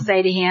was able to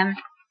say to him?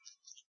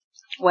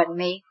 Wasn't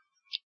me.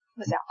 It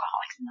was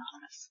Alcoholics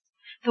Anonymous.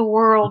 The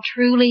world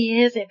truly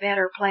is a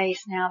better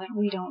place now that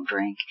we don't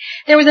drink.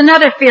 There was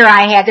another fear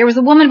I had. There was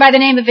a woman by the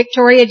name of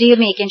Victoria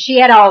D'Amique, and she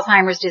had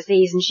Alzheimer's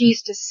disease, and she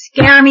used to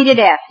scare me to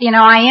death.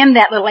 I am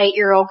that little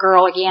 8-year-old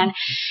girl again.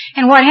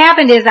 And what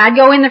happened is I'd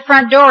go in the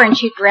front door, and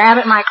she'd grab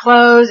at my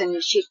clothes,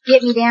 and she'd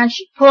get me down,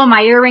 she'd pull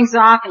my earrings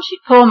off, and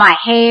she'd pull my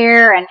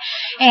hair, and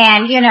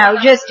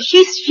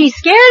she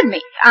scared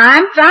me.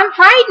 I'm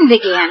frightened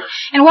again.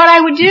 And what I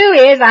would do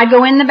is I'd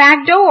go in the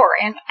back door,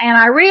 and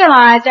I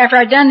realized after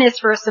I'd done this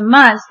for some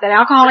months that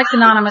Alcoholics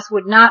Anonymous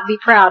would not be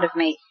proud of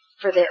me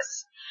for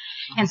this.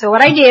 And so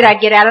what I did, I'd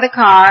get out of the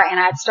car and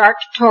I'd start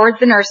towards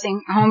the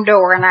nursing home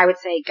door, and I would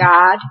say,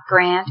 God,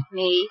 grant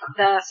me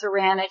the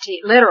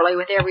serenity, literally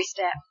with every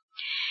step.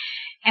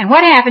 And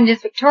what happened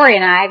is Victoria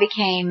and I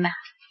became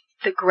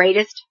the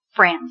greatest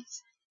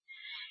friends.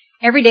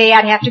 Every day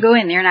I'd have to go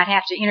in there and I'd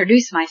have to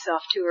introduce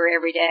myself to her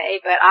every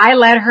day, but I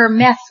let her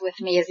mess with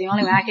me is the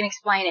only way I can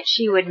explain it.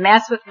 She would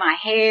mess with my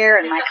hair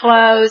and my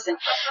clothes and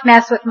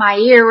mess with my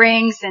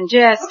earrings and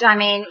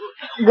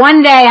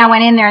one day I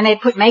went in there and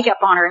they'd put makeup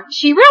on her and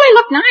she really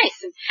looked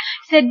nice and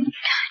said,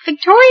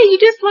 Victoria, you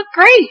just look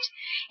great.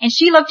 And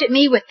she looked at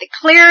me with the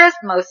clearest,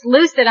 most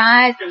lucid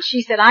eyes and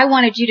she said, I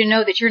wanted you to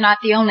know that you're not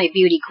the only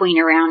beauty queen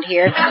around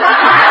here.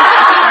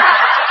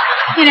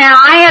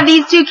 I have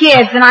these 2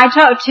 kids and I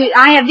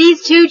have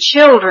these 2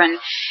 children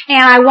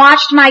and I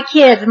watched my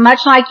kids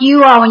much like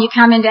you all when you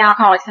come into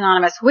Alcoholics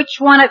Anonymous.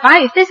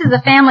 If this is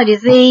a family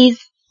disease,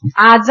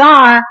 odds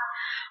are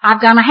I'm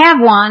gonna have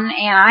one,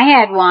 and I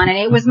had one, and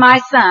it was my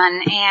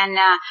son, and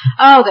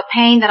the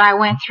pain that I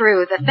went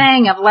through, the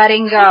thing of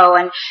letting go,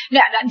 and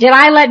did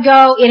I let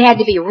go? It had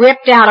to be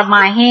ripped out of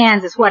my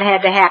hands is what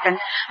had to happen.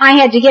 I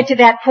had to get to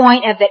that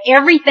point of that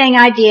everything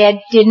I did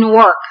didn't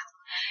work.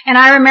 And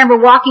I remember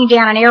walking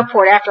down an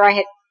airport after I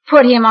had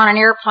put him on an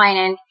airplane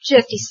and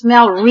he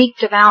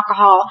reeked of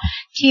alcohol,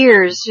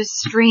 tears just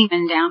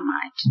streaming down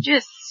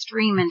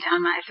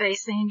my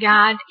face saying,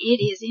 God,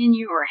 it is in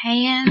your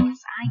hands.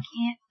 I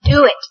can't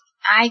do it.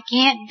 I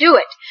can't do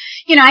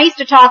it. I used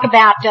to talk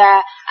about,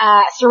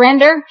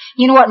 surrender.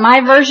 You know what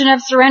my version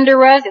of surrender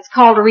was? It's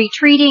called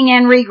retreating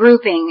and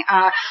regrouping.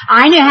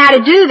 I knew how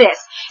to do this.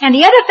 And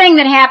the other thing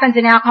that happens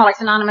in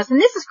Alcoholics Anonymous,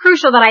 and this is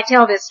crucial that I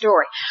tell this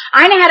story,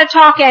 I know how to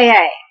talk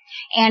AA.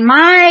 And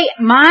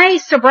my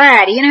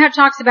sobriety, how it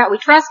talks about we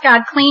trust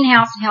God, clean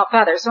house, and help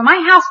others. So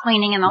my house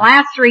cleaning in the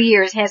last 3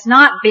 years has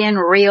not been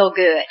real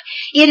good.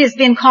 It has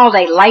been called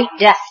a light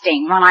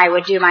dusting when I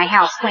would do my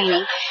house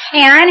cleaning.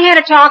 And I know how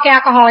to talk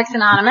Alcoholics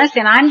Anonymous,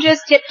 and I'm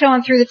just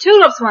tiptoeing through the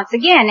tulips once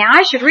again. Now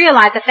I should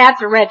realize that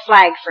that's a red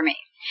flag for me.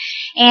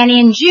 And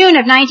in June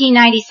of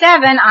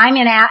 1997, I'm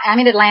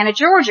in Atlanta,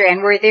 Georgia,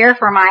 and we're there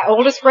for my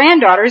oldest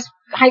granddaughter's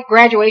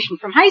graduation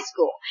from high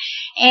school.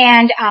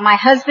 And my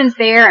husband's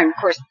there, and of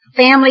course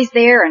family's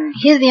there, and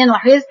his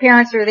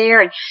parents are there,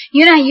 and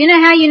you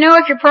know how you know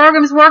if your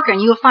program's working?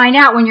 You'll find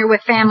out when you're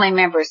with family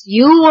members.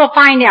 You will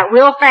find out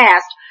real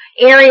fast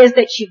areas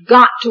that you've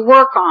got to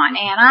work on.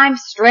 And I'm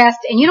stressed.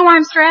 And you know why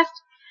I'm stressed?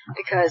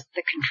 because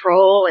the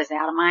control is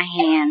out of my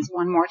hands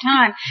one more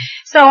time.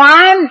 So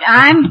I'm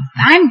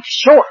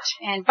short,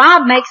 and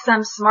Bob makes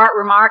some smart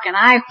remark, and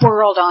I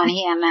whirled on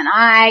him, and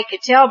I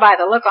could tell by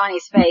the look on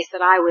his face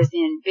that I was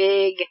in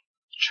big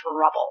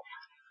trouble.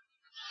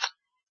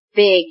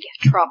 Big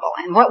trouble.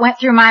 And what went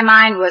through my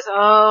mind was,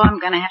 oh, I'm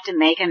going to have to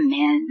make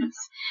amends.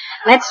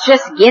 Let's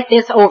just get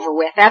this over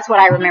with. That's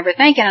what I remember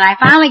thinking. And I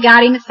finally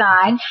got him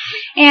aside,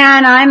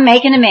 and I'm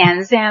making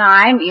amends, and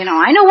I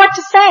know what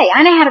to say.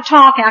 I know how to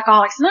talk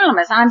Alcoholics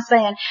Anonymous. I'm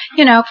saying,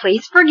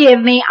 please forgive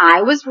me.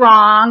 I was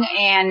wrong.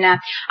 And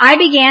I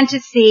began to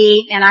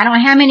see, and I don't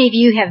know how many of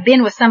you have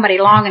been with somebody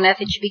long enough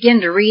that you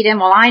begin to read him.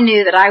 Well, I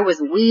knew that I was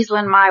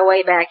weaseling my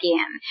way back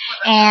in,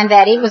 and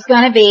that I was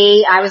going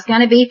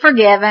to be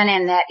forgiven,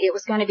 and that it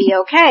was going to be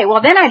okay.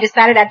 Well, then I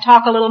decided I'd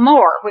talk a little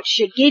more, which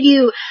should give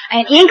you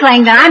an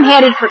inkling that I'm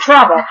headed for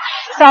trouble.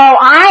 So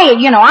I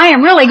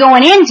am really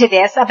going into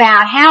this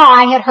about how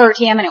I had hurt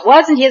him, and it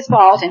wasn't his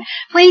fault, and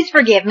please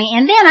forgive me.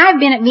 And then I've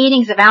been at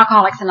meetings of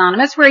Alcoholics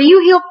Anonymous where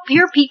you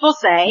hear people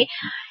say,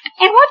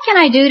 and what can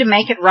I do to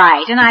make it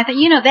right? And I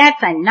thought,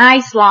 that's a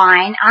nice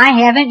line. I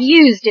haven't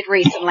used it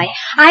recently.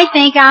 I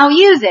think I'll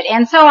use it.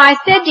 And so I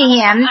said to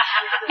him,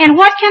 and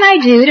what can I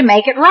do to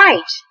make it right?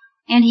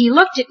 And he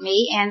looked at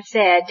me and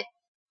said,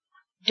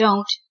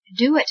 don't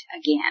do it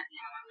again.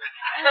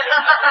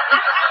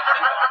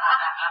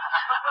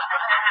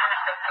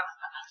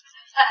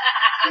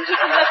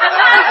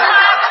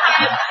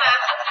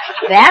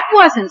 That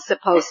wasn't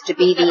supposed to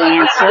be the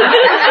answer.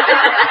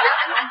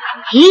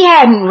 He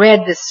hadn't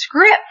read the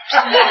script.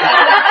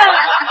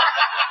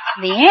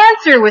 The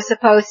answer was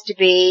supposed to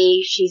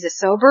be, she's a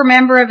sober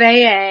member of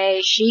AA,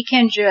 she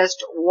can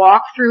just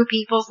walk through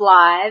people's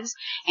lives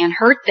and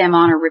hurt them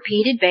on a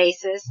repeated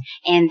basis,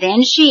 and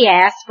then she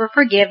asks for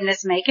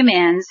forgiveness, make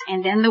amends,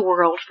 and then the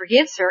world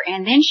forgives her,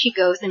 and then she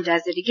goes and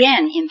does it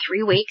again in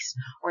 3 weeks,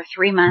 or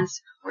 3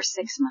 months, or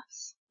 6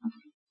 months.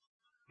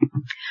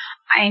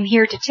 I am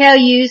here to tell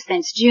you,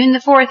 since June the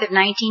 4th of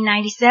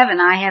 1997,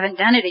 I haven't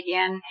done it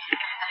again.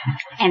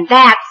 And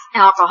that's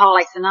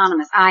Alcoholics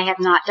Anonymous. I have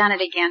not done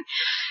it again.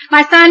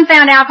 My son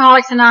found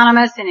Alcoholics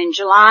Anonymous, and in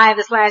July of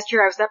this last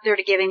year I was up there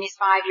to give him his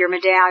 5-year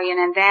medallion,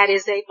 and that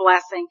is a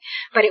blessing.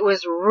 But it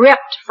was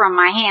ripped from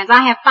my hands.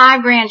 I have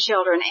 5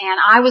 grandchildren, and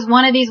I was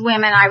one of these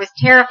women. I was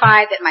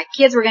terrified that my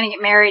kids were going to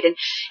get married,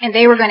 and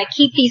they were going to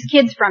keep these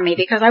kids from me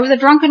because I was a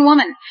drunken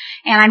woman.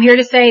 And I'm here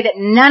to say that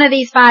none of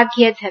these 5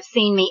 kids have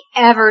seen me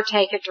ever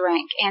take a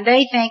drink. And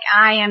they think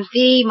I am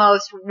the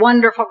most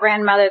wonderful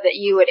grandmother that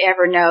you would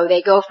ever know.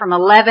 They go from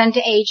 11 to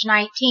age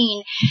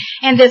 19.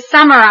 And this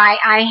summer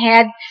I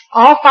had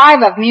all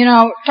 5 of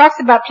them, talks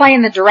about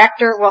playing the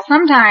director. Well,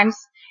 sometimes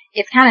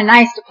it's kind of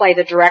nice to play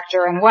the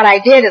director. And what I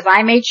did is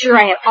I made sure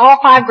I had all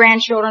 5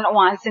 grandchildren at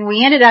once, and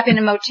we ended up in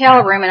a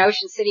motel room in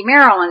Ocean City,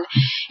 Maryland.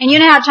 And you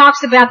know how it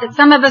talks about that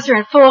some of us are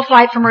in full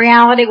flight from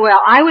reality?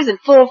 Well, I was in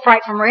full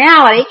flight from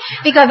reality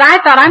because I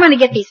thought I'm going to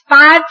get these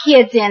 5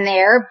 kids in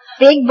there,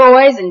 big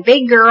boys and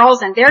big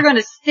girls, and they're going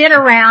to sit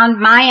around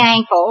my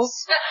ankles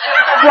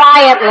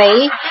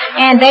quietly,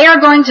 and they are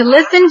going to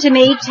listen to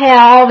me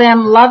tell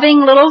them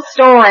loving little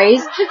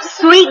stories,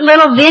 sweet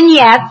little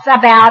vignettes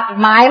about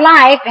my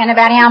life and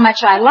about how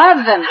much I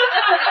love them.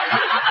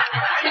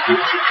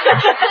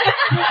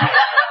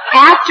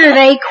 After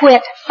they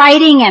quit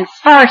fighting and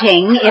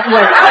farting, it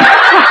was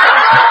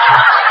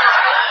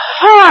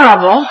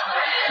horrible.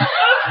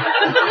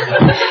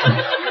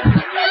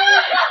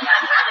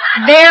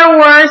 There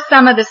were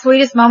some of the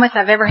sweetest moments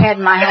I've ever had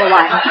in my whole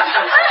life.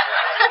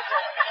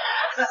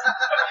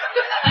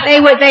 They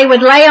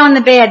would lay on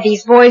the bed.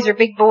 These boys are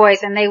big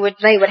boys, and they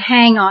would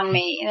hang on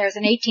me. There's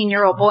an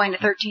 18-year-old boy and a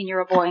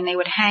 13-year-old boy, and they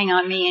would hang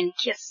on me and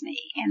kiss me.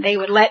 And they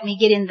would let me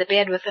get in the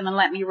bed with them and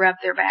let me rub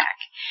their back.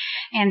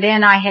 And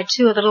then I had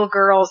 2 of the little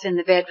girls in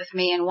the bed with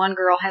me, and one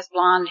girl has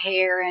blonde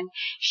hair, and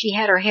she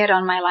had her head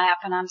on my lap,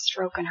 and I'm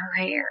stroking her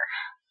hair.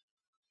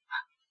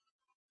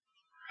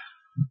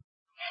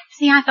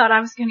 See, I thought I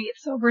was going to get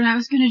sober, and I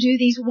was going to do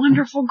these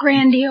wonderful,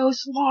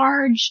 grandiose,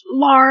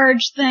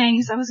 large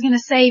things. I was going to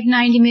save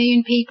 90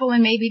 million people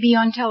and maybe be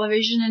on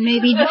television and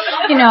maybe,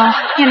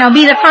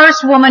 be the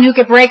first woman who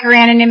could break her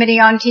anonymity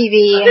on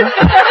TV and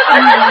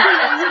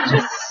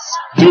just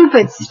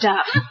stupid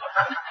stuff.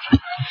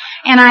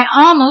 And I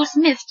almost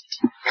missed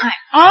it.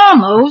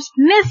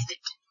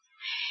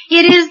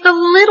 It is the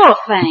little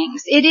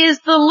things. It is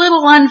the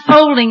little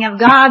unfolding of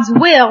God's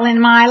will in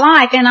my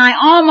life, and I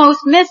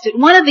almost missed it.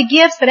 One of the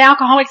gifts that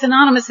Alcoholics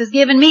Anonymous has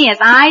given me is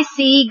I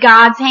see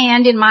God's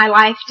hand in my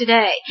life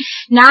today.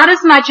 Not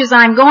as much as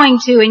I'm going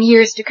to in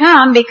years to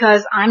come,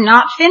 because I'm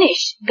not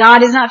finished.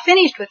 God is not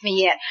finished with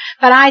me yet.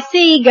 But I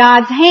see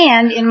God's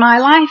hand in my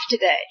life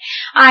today.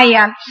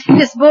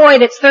 This boy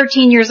that's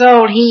 13 years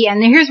old,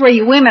 and here's where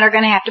you women are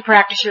going to have to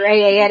practice your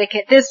AA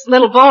etiquette. This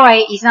little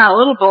boy, he's not a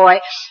little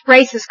boy,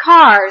 races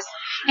cars.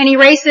 And he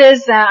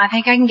races, I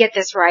think I can get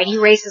this right, he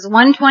races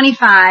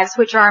 125s,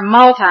 which are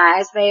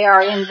multis. They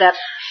are in the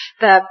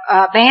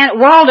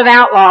World of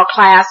Outlaw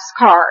class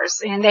cars.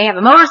 And they have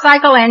a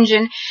motorcycle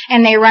engine,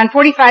 and they run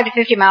 45 to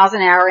 50 miles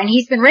an hour. And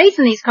he's been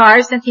racing these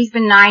cars since he's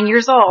been 9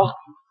 years old.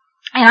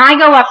 And I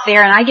go up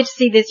there, and I get to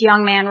see this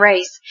young man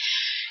race.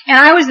 And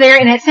I was there,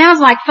 and it sounds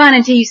like fun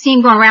until you see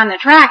him going around the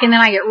track, and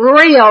then I get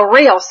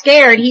real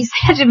scared. He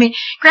said to me,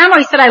 Grandma,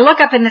 he said, I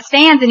look up in the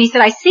stands, and he said,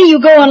 I see you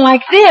going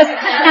like this.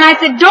 And I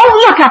said, don't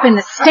look up in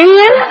the stand.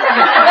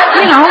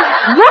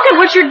 Look at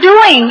what you're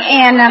doing.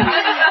 And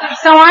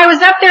so I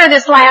was up there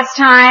this last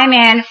time,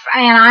 and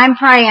I'm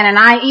praying, and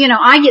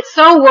I get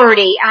so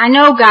wordy. I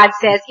know God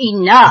says,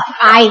 enough.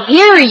 I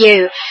hear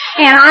you.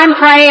 And I'm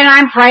praying,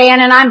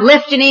 and I'm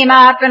lifting him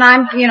up, and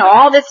I'm,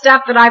 all this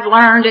stuff that I've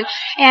learned,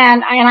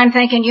 and I'm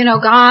thinking,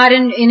 God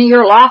in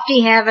your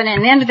lofty heaven,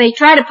 and then they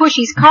try to push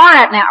his car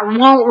out now, it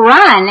won't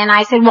run, and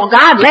I said, well,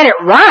 God, let it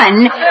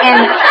run,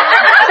 and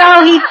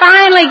so he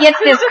finally gets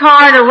this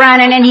car to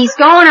running, and he's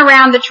going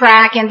around the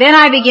track, and then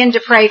I begin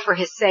to pray for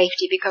his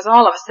safety, because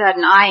all of a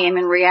sudden I am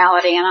in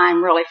reality, and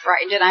I'm really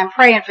frightened, and I'm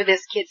praying for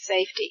this kid's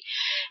safety.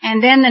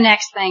 And then the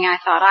next thing I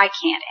thought, I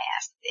can't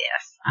ask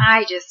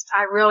this.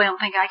 I really don't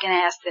think I can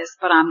ask this,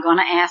 but I'm going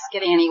to ask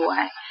it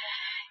anyway.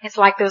 It's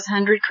like those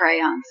 100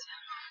 crayons.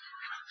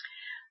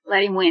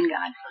 Let him win,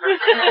 God.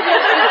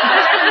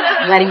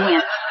 Let him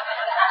win.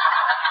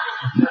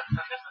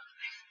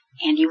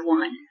 And he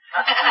won.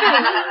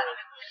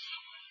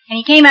 And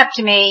he came up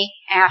to me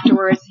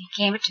afterwards. He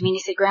came up to me and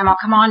he said, Grandma,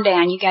 come on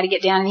down. You got to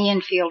get down in the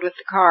infield with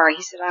the car.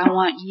 He said, I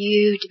want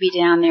you to be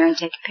down there and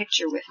take a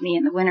picture with me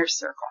in the winner's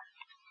circle.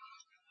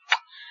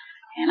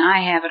 And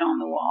I have it on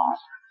the wall.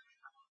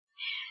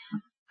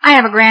 I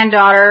have a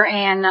granddaughter,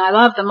 and I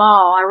love them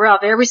all. I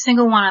love every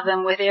single one of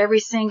them with every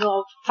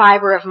single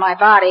fiber of my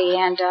body,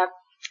 and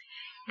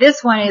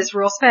this one is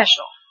real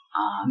special.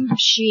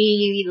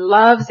 She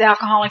loves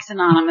Alcoholics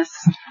Anonymous.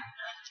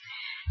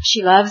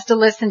 She loves to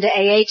listen to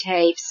AA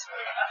tapes,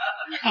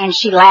 and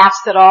she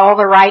laughs at all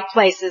the right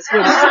places,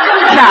 which just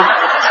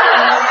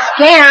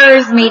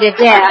scares me to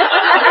death.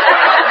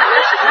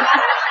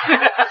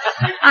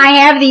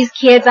 I have these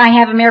kids, I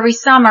have them every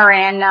summer,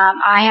 and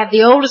I have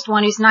the oldest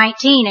one who's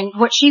 19, and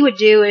what she would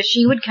do is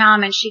she would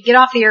come and she'd get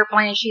off the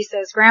airplane and she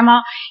says,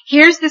 Grandma,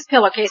 here's this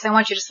pillowcase. I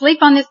want you to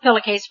sleep on this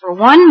pillowcase for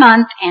 1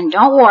 month and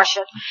don't wash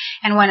it.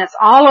 And when it's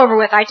all over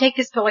with, I take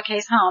this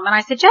pillowcase home. And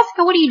I said,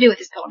 Jessica, what do you do with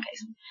this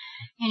pillowcase?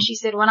 And she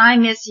said, when I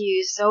miss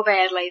you so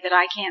badly that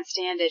I can't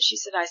stand it, she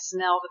said, I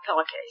smell the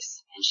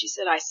pillowcase. And she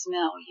said, I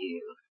smell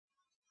you.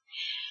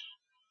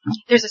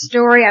 There's a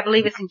story, I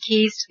believe it's in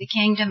Keys to the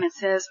Kingdom. It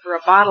says, for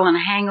a bottle and a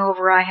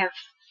hangover, I have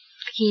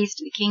the keys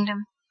to the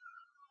kingdom.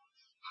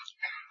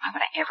 Why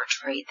would I ever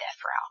trade that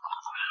for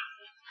alcohol?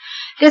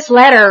 This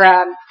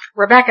letter,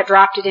 Rebecca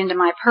dropped it into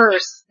my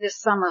purse this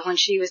summer when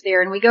she was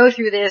there. And we go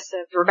through this,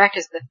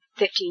 Rebecca's the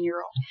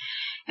 15-year-old.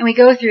 And we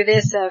go through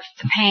this of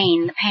the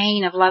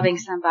pain of loving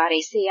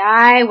somebody. See,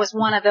 I was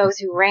one of those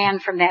who ran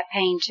from that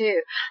pain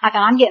too. I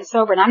thought, I'm getting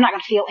sober and I'm not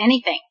going to feel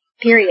anything.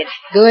 Period.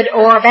 Good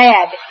or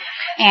bad.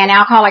 And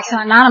Alcoholics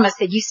Anonymous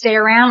said, you stay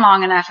around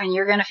long enough and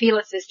you're going to feel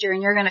it, sister,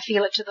 and you're going to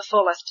feel it to the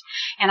fullest.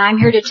 And I'm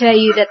here to tell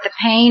you that the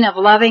pain of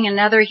loving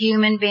another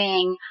human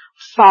being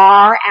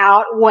far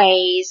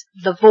outweighs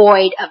the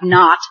void of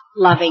not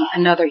loving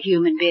another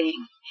human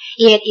being.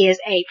 It is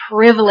a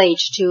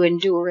privilege to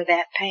endure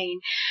that pain.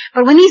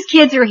 But when these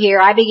kids are here,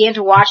 I begin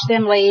to watch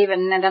them leave,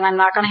 and then I'm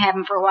not going to have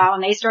them for a while,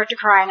 and they start to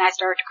cry, and I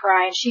start to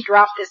cry, and she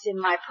dropped this in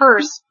my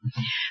purse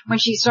when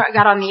she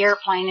got on the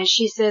airplane, and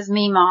she says,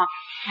 Mima,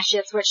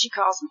 that's what she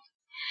calls me.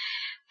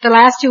 The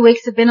last 2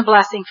 weeks have been a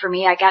blessing for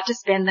me. I got to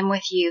spend them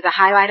with you. The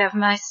highlight of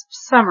my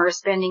summer is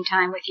spending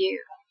time with you.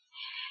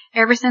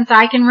 Ever since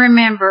I can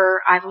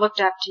remember, I've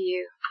looked up to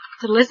you.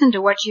 To listen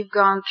to what you've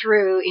gone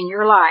through in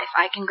your life,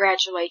 I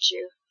congratulate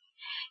you.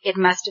 It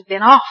must have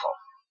been awful.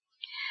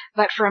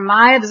 But from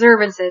my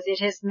observances,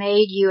 it has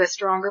made you a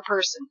stronger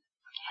person.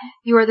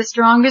 You are the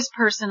strongest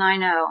person I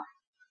know.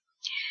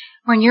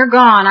 When you're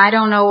gone, I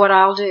don't know what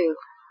I'll do.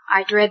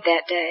 I dread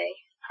that day.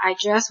 I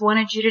just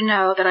wanted you to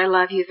know that I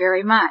love you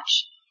very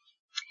much.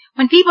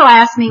 When people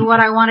ask me what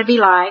I want to be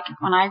like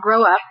when I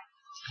grow up,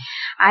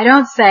 I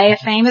don't say a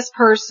famous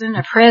person,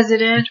 a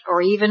president,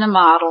 or even a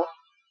model.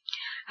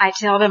 I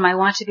tell them I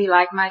want to be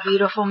like my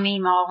beautiful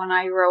Meemaw when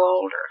I grow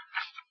older.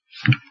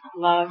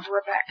 Love,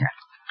 Rebecca.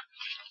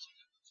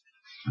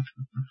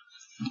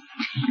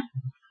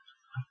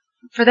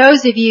 For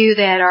those of you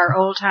that are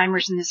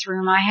old-timers in this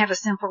room, I have a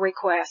simple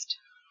request.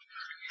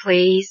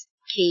 Please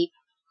keep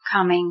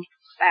coming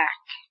back.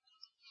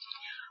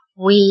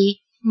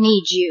 We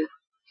need you.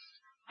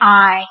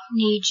 I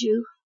need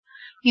you.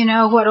 You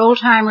know what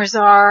old-timers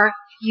are?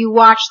 You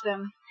watch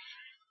them.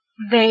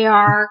 They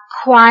are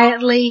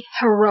quietly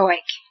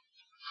heroic.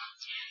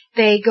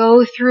 They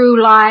go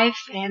through life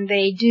and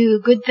they do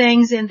good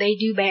things and they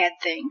do bad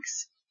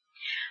things.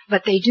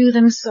 But they do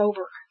them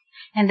sober.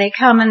 And they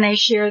come and they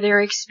share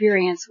their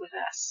experience with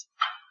us.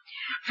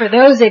 For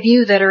those of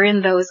you that are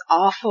in those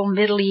awful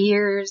middle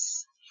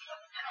years,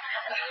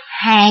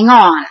 hang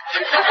on.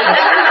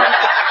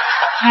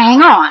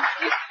 Hang on.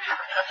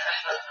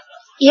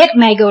 It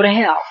may go to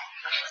hell.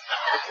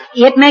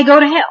 It may go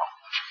to hell.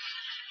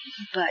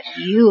 But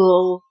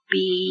you'll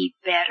be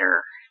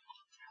better.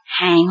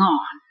 Hang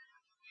on.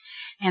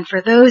 And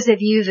for those of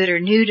you that are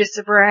new to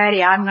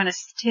sobriety, I'm going to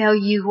tell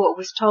you what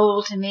was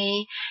told to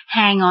me.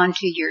 Hang on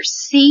to your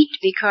seat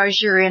because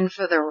you're in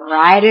for the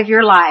ride of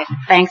your life.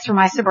 Thanks for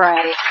my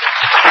sobriety.